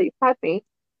so glad that you've had me.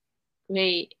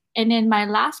 Great. And then my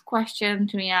last question,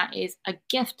 Terina, is a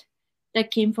gift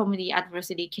that came from the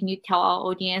adversity. Can you tell our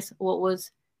audience what was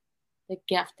the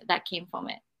gift that came from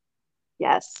it?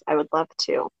 Yes, I would love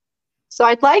to. So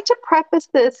I'd like to preface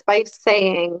this by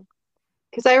saying,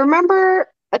 because I remember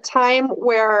a time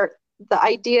where the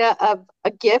idea of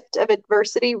a gift of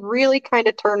adversity really kind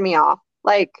of turned me off.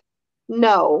 Like,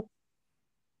 no,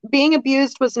 being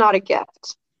abused was not a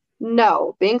gift.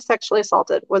 No, being sexually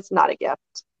assaulted was not a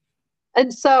gift.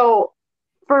 And so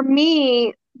for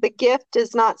me, the gift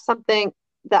is not something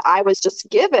that I was just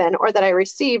given or that I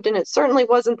received, and it certainly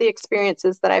wasn't the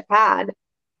experiences that I've had.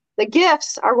 The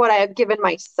gifts are what I have given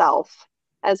myself.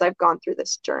 as I've gone through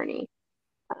this journey.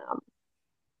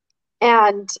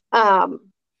 And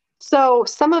so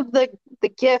some of the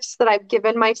gifts that I've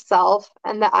given myself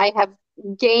and that I have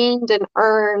gained and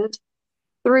earned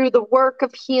through the work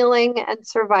of healing and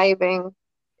surviving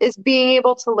is being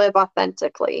able to live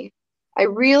authentically. I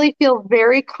really feel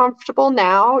very comfortable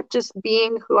now just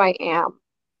being who I am.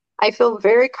 I feel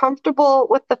very comfortable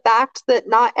with the fact that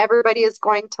not everybody is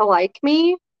going to like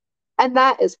me, and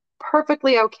that is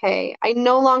perfectly okay. I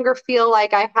no longer feel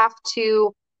like I have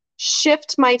to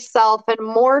shift myself and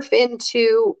morph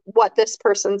into what this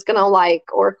person's going to like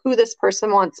or who this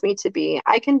person wants me to be.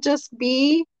 I can just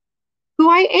be who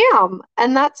I am,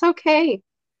 and that's okay.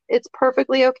 It's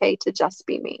perfectly okay to just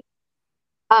be me.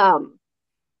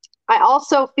 I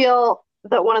also feel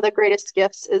that one of the greatest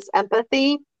gifts is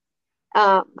empathy,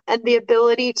 and the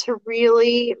ability to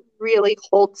really, really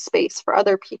hold space for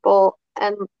other people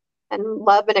and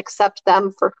love and accept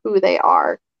them for who they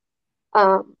are.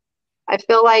 I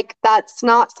feel like that's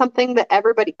not something that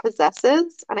everybody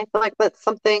possesses, and I feel like that's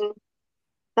something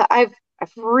that I've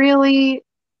really,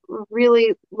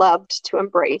 really loved to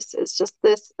embrace, is just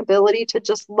this ability to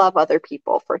just love other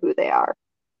people for who they are.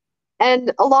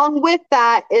 And along with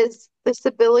that is this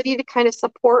ability to kind of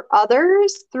support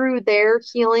others through their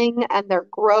healing and their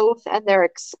growth and their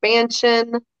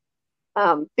expansion,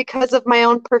 because of my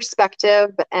own perspective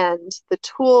and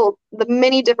the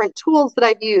many different tools that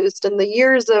I've used and the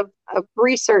years of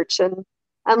research and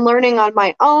learning on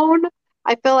my own.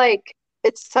 I feel like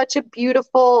it's such a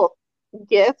beautiful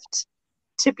gift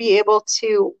to be able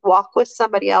to walk with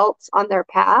somebody else on their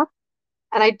path.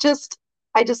 And I just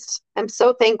am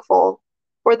so thankful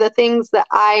for the things that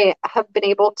I have been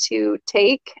able to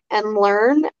take and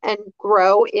learn and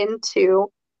grow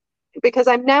into, because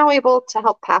I'm now able to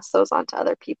help pass those on to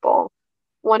other people.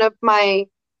 One of my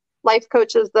life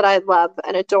coaches that I love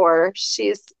and adore,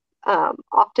 she's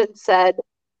often said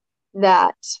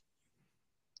that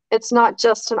it's not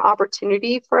just an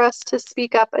opportunity for us to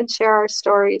speak up and share our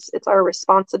stories, it's our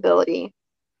responsibility.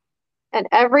 And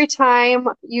every time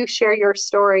you share your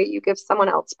story, you give someone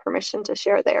else permission to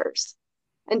share theirs.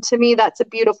 And to me, that's a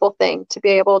beautiful thing, to be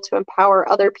able to empower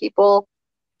other people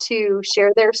to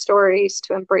share their stories,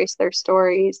 to embrace their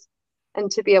stories, and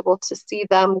to be able to see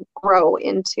them grow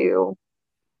into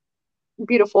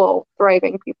beautiful,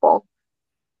 thriving people.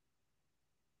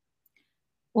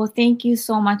 Well, thank you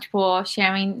so much for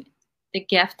sharing the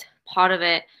gift part of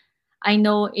it. I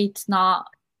know it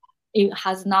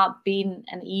has not been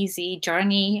an easy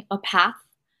journey or path,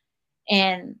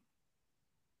 and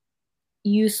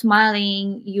you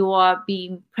smiling, you are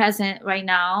being present right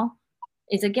now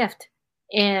is a gift.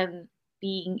 And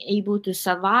being able to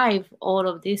survive all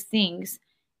of these things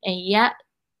and yet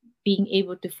being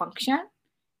able to function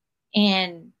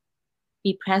and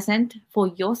be present for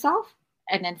yourself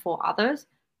and then for others,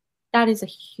 that is a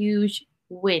huge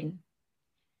win.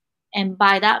 And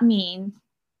by that means,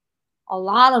 a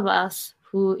lot of us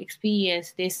who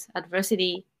experience this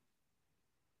adversity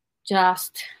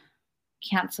just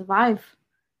can't survive,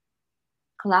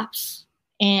 collapse,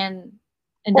 and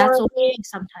that's Or, okay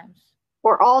sometimes.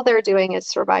 or all they're doing is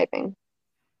surviving.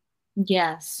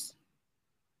 Yes.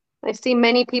 I see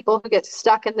many people who get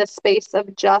stuck in this space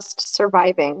of just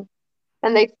surviving,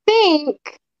 and they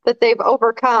think that they've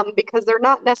overcome because they're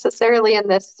not necessarily in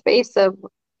this space of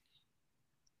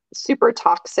super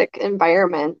toxic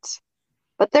environment,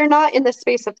 but they're not in the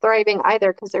space of thriving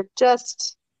either, because they're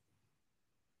just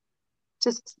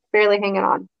barely hanging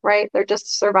on, right? They're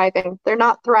just surviving. They're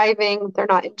not thriving. They're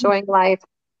not enjoying life.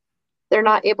 They're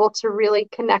not able to really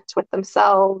connect with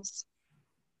themselves.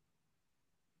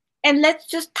 And let's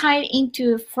just tie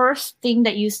into the first thing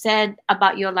that you said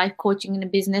about your life coaching in the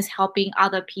business, helping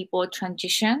other people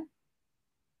transition.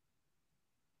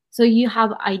 So you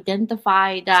have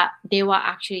identified that they were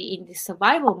actually in the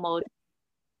survival mode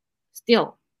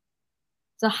still.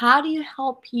 So how do you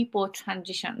help people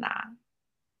transition that?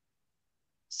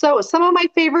 So some of my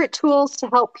favorite tools to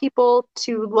help people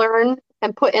to learn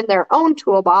and put in their own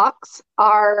toolbox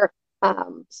are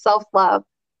self-love,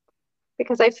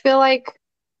 because I feel like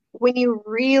when you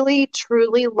really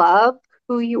truly love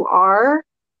who you are,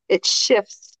 it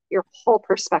shifts your whole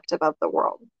perspective of the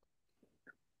world.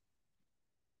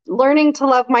 Learning to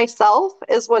love myself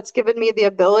is what's given me the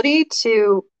ability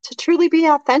to truly be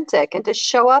authentic and to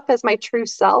show up as my true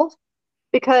self,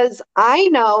 because I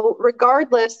know,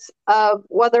 regardless of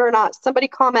whether or not somebody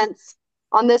comments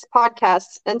on this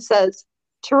podcast and says,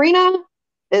 Terina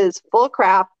is full of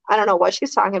crap, I don't know what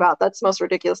she's talking about, that's the most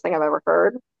ridiculous thing I've ever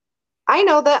heard, I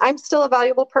know that I'm still a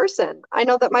valuable person. I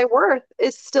know that my worth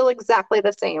is still exactly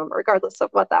the same, regardless of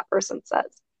what that person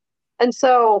says. And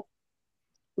so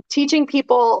teaching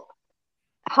people,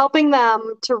 helping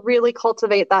them to really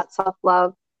cultivate that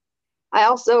self-love. I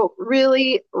also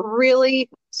really, really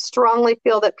strongly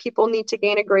feel that people need to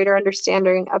gain a greater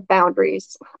understanding of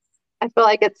boundaries. I feel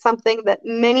like it's something that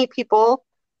many people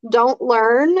don't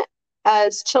learn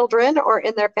as children or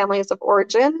in their families of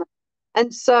origin.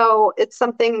 And so it's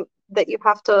something that you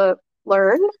have to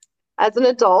learn as an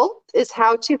adult, is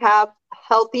how to have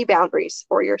healthy boundaries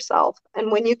for yourself.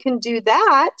 And when you can do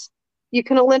that, you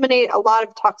can eliminate a lot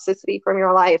of toxicity from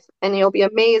your life, and you'll be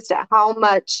amazed at how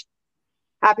much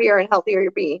happier and healthier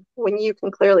you'll be when you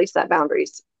can clearly set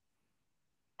boundaries.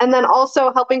 And then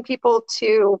also helping people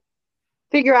to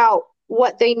figure out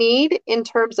what they need in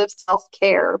terms of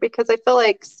self-care, because I feel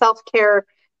like self-care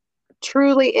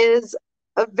truly is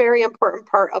a very important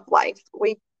part of life.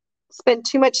 We spend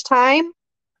too much time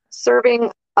serving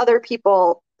other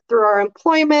people through our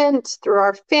employment, through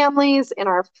our families, in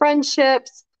our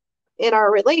friendships, in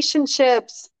our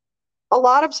relationships. A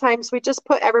lot of times we just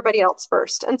put everybody else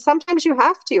first. And sometimes you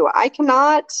have to. I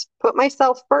cannot put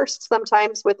myself first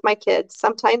sometimes with my kids.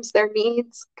 Sometimes their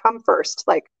needs come first.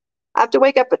 Like, I have to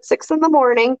wake up at 6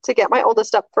 a.m. to get my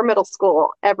oldest up for middle school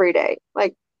every day.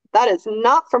 Like, that is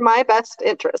not for my best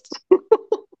interest.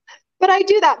 But I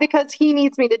do that because he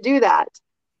needs me to do that.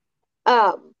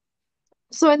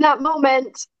 So in that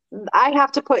moment, I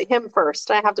have to put him first.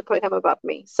 I have to put him above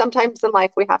me. Sometimes in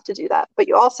life we have to do that. But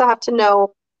you also have to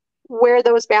know where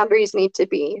those boundaries need to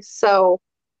be. So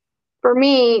for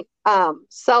me,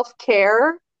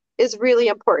 self-care is really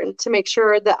important, to make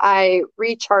sure that I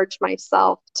recharge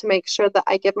myself, to make sure that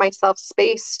I give myself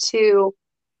space to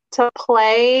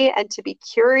play and to be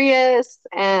curious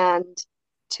and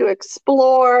to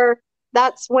explore.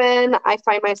 That's when I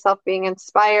find myself being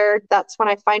inspired. That's when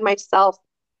I find myself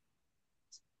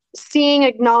seeing,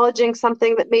 acknowledging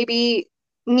something that maybe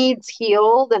needs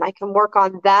healed, and I can work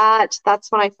on that.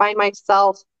 That's when I find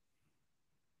myself,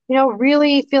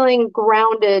 really feeling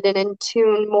grounded and in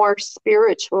tune more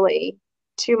spiritually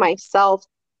to myself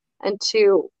and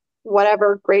to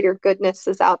whatever greater goodness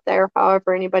is out there,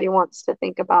 however anybody wants to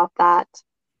think about that.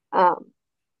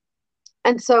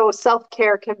 And so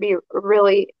self-care can be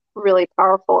really, really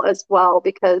powerful as well,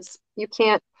 because you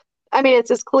can't,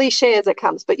 it's as cliche as it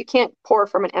comes, but you can't pour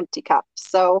from an empty cup.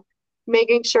 So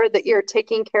making sure that you're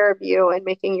taking care of you and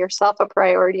making yourself a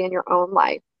priority in your own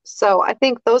life. So I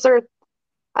think those are,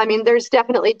 there's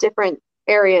definitely different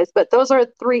areas, but those are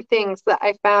 3 things that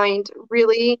I find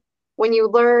really, when you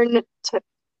learn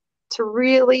to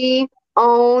really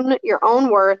own your own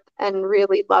worth and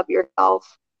really love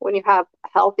yourself, when you have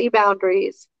healthy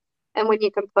boundaries, and when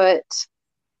you can put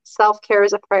self-care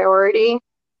as a priority,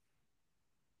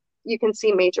 you can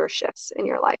see major shifts in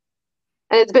your life.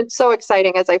 And it's been so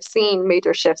exciting as I've seen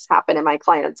major shifts happen in my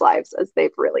clients' lives as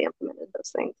they've really implemented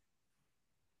those things.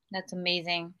 That's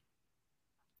amazing.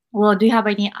 Well, do you have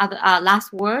any other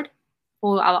last word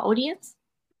for our audience?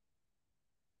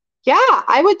 Yeah,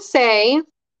 I would say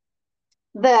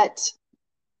that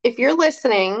if you're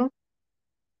listening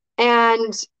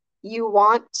and you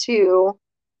want to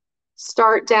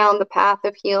start down the path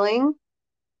of healing,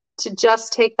 to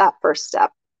just take that first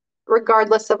step,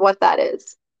 regardless of what that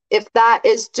is. If that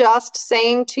is just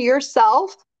saying to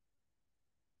yourself,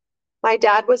 my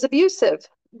dad was abusive,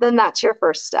 then that's your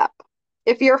first step.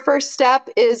 If your first step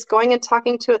is going and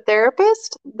talking to a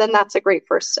therapist, then that's a great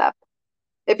first step.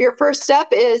 If your first step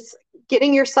is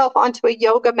getting yourself onto a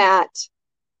yoga mat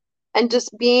and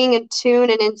just being in tune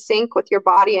and in sync with your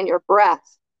body and your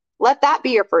breath, let that be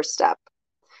your first step.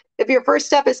 If your first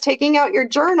step is taking out your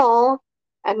journal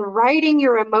and writing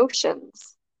your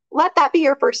emotions, let that be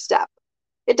your first step.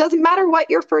 It doesn't matter what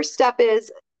your first step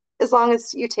is, as long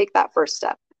as you take that first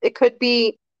step. It could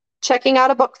be checking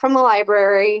out a book from the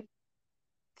library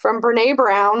from Brene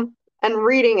Brown and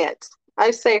reading it.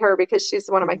 I say her because she's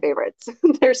one of my favorites.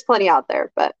 There's plenty out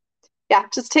there, but yeah,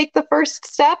 just take the first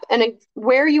step, and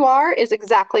where you are is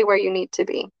exactly where you need to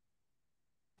be.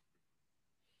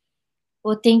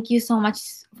 Well, thank you so much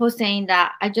for saying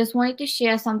that. I just wanted to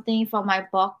share something from my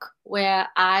book, where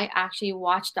I actually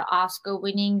watched the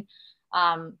Oscar-winning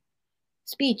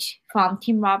speech from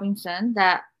Tim Robinson,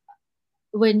 that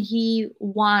when he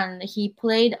won, he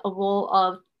played a role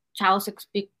of child sex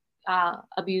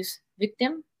abuse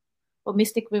victim for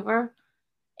Mystic River.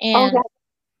 And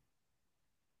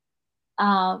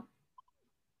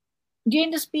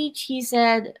during the speech, he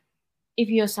said, if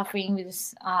you're suffering with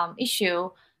this issue,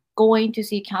 going to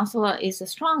see a counselor is the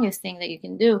strongest thing that you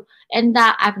can do. And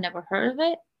that I've never heard of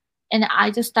it. And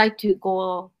I just started to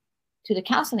go to the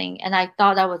counseling, and I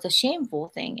thought that was a shameful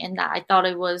thing, and that I thought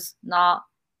it was not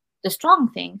the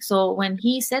strong thing. So when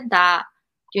he said that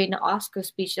during the Oscar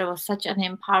speech, there was such an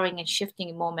empowering and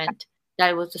shifting moment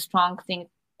that it was the strong thing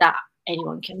that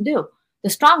anyone can do, the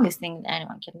strongest thing that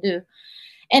anyone can do.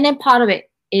 And then part of it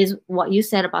is what you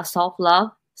said about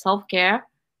self-love, self-care.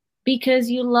 Because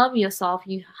you love yourself,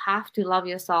 you have to love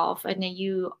yourself. And then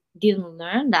you didn't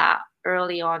learn that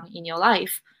early on in your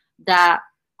life, that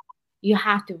you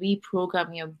have to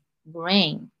reprogram your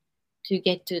brain to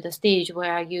get to the stage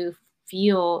where you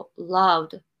feel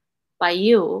loved by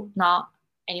you, not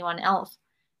anyone else.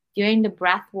 During the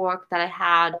breath work that I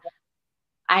had,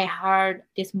 I heard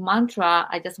this mantra.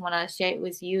 I just want to share it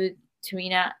with you,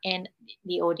 Terina, and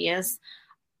the audience.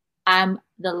 I'm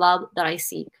the love that I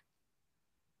seek.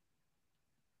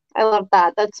 I love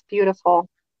that. That's beautiful.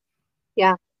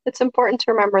 Yeah, it's important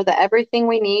to remember that everything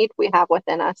we need, we have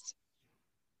within us.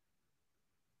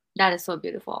 That is so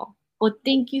beautiful. Well,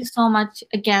 thank you so much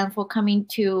again for coming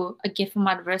to A Gift from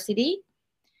Adversity.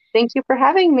 Thank you for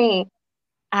having me.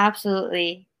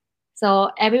 Absolutely.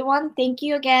 So, everyone, thank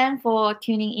you again for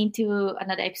tuning into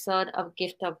another episode of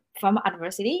from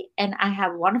Adversity. And I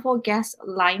have wonderful guests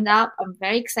lined up. I'm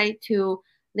very excited to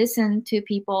listen to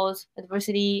people's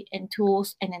adversity and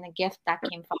tools and then the gift that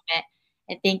came from it.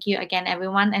 And thank you again,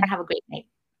 everyone, and have a great night.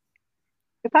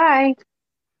 Goodbye.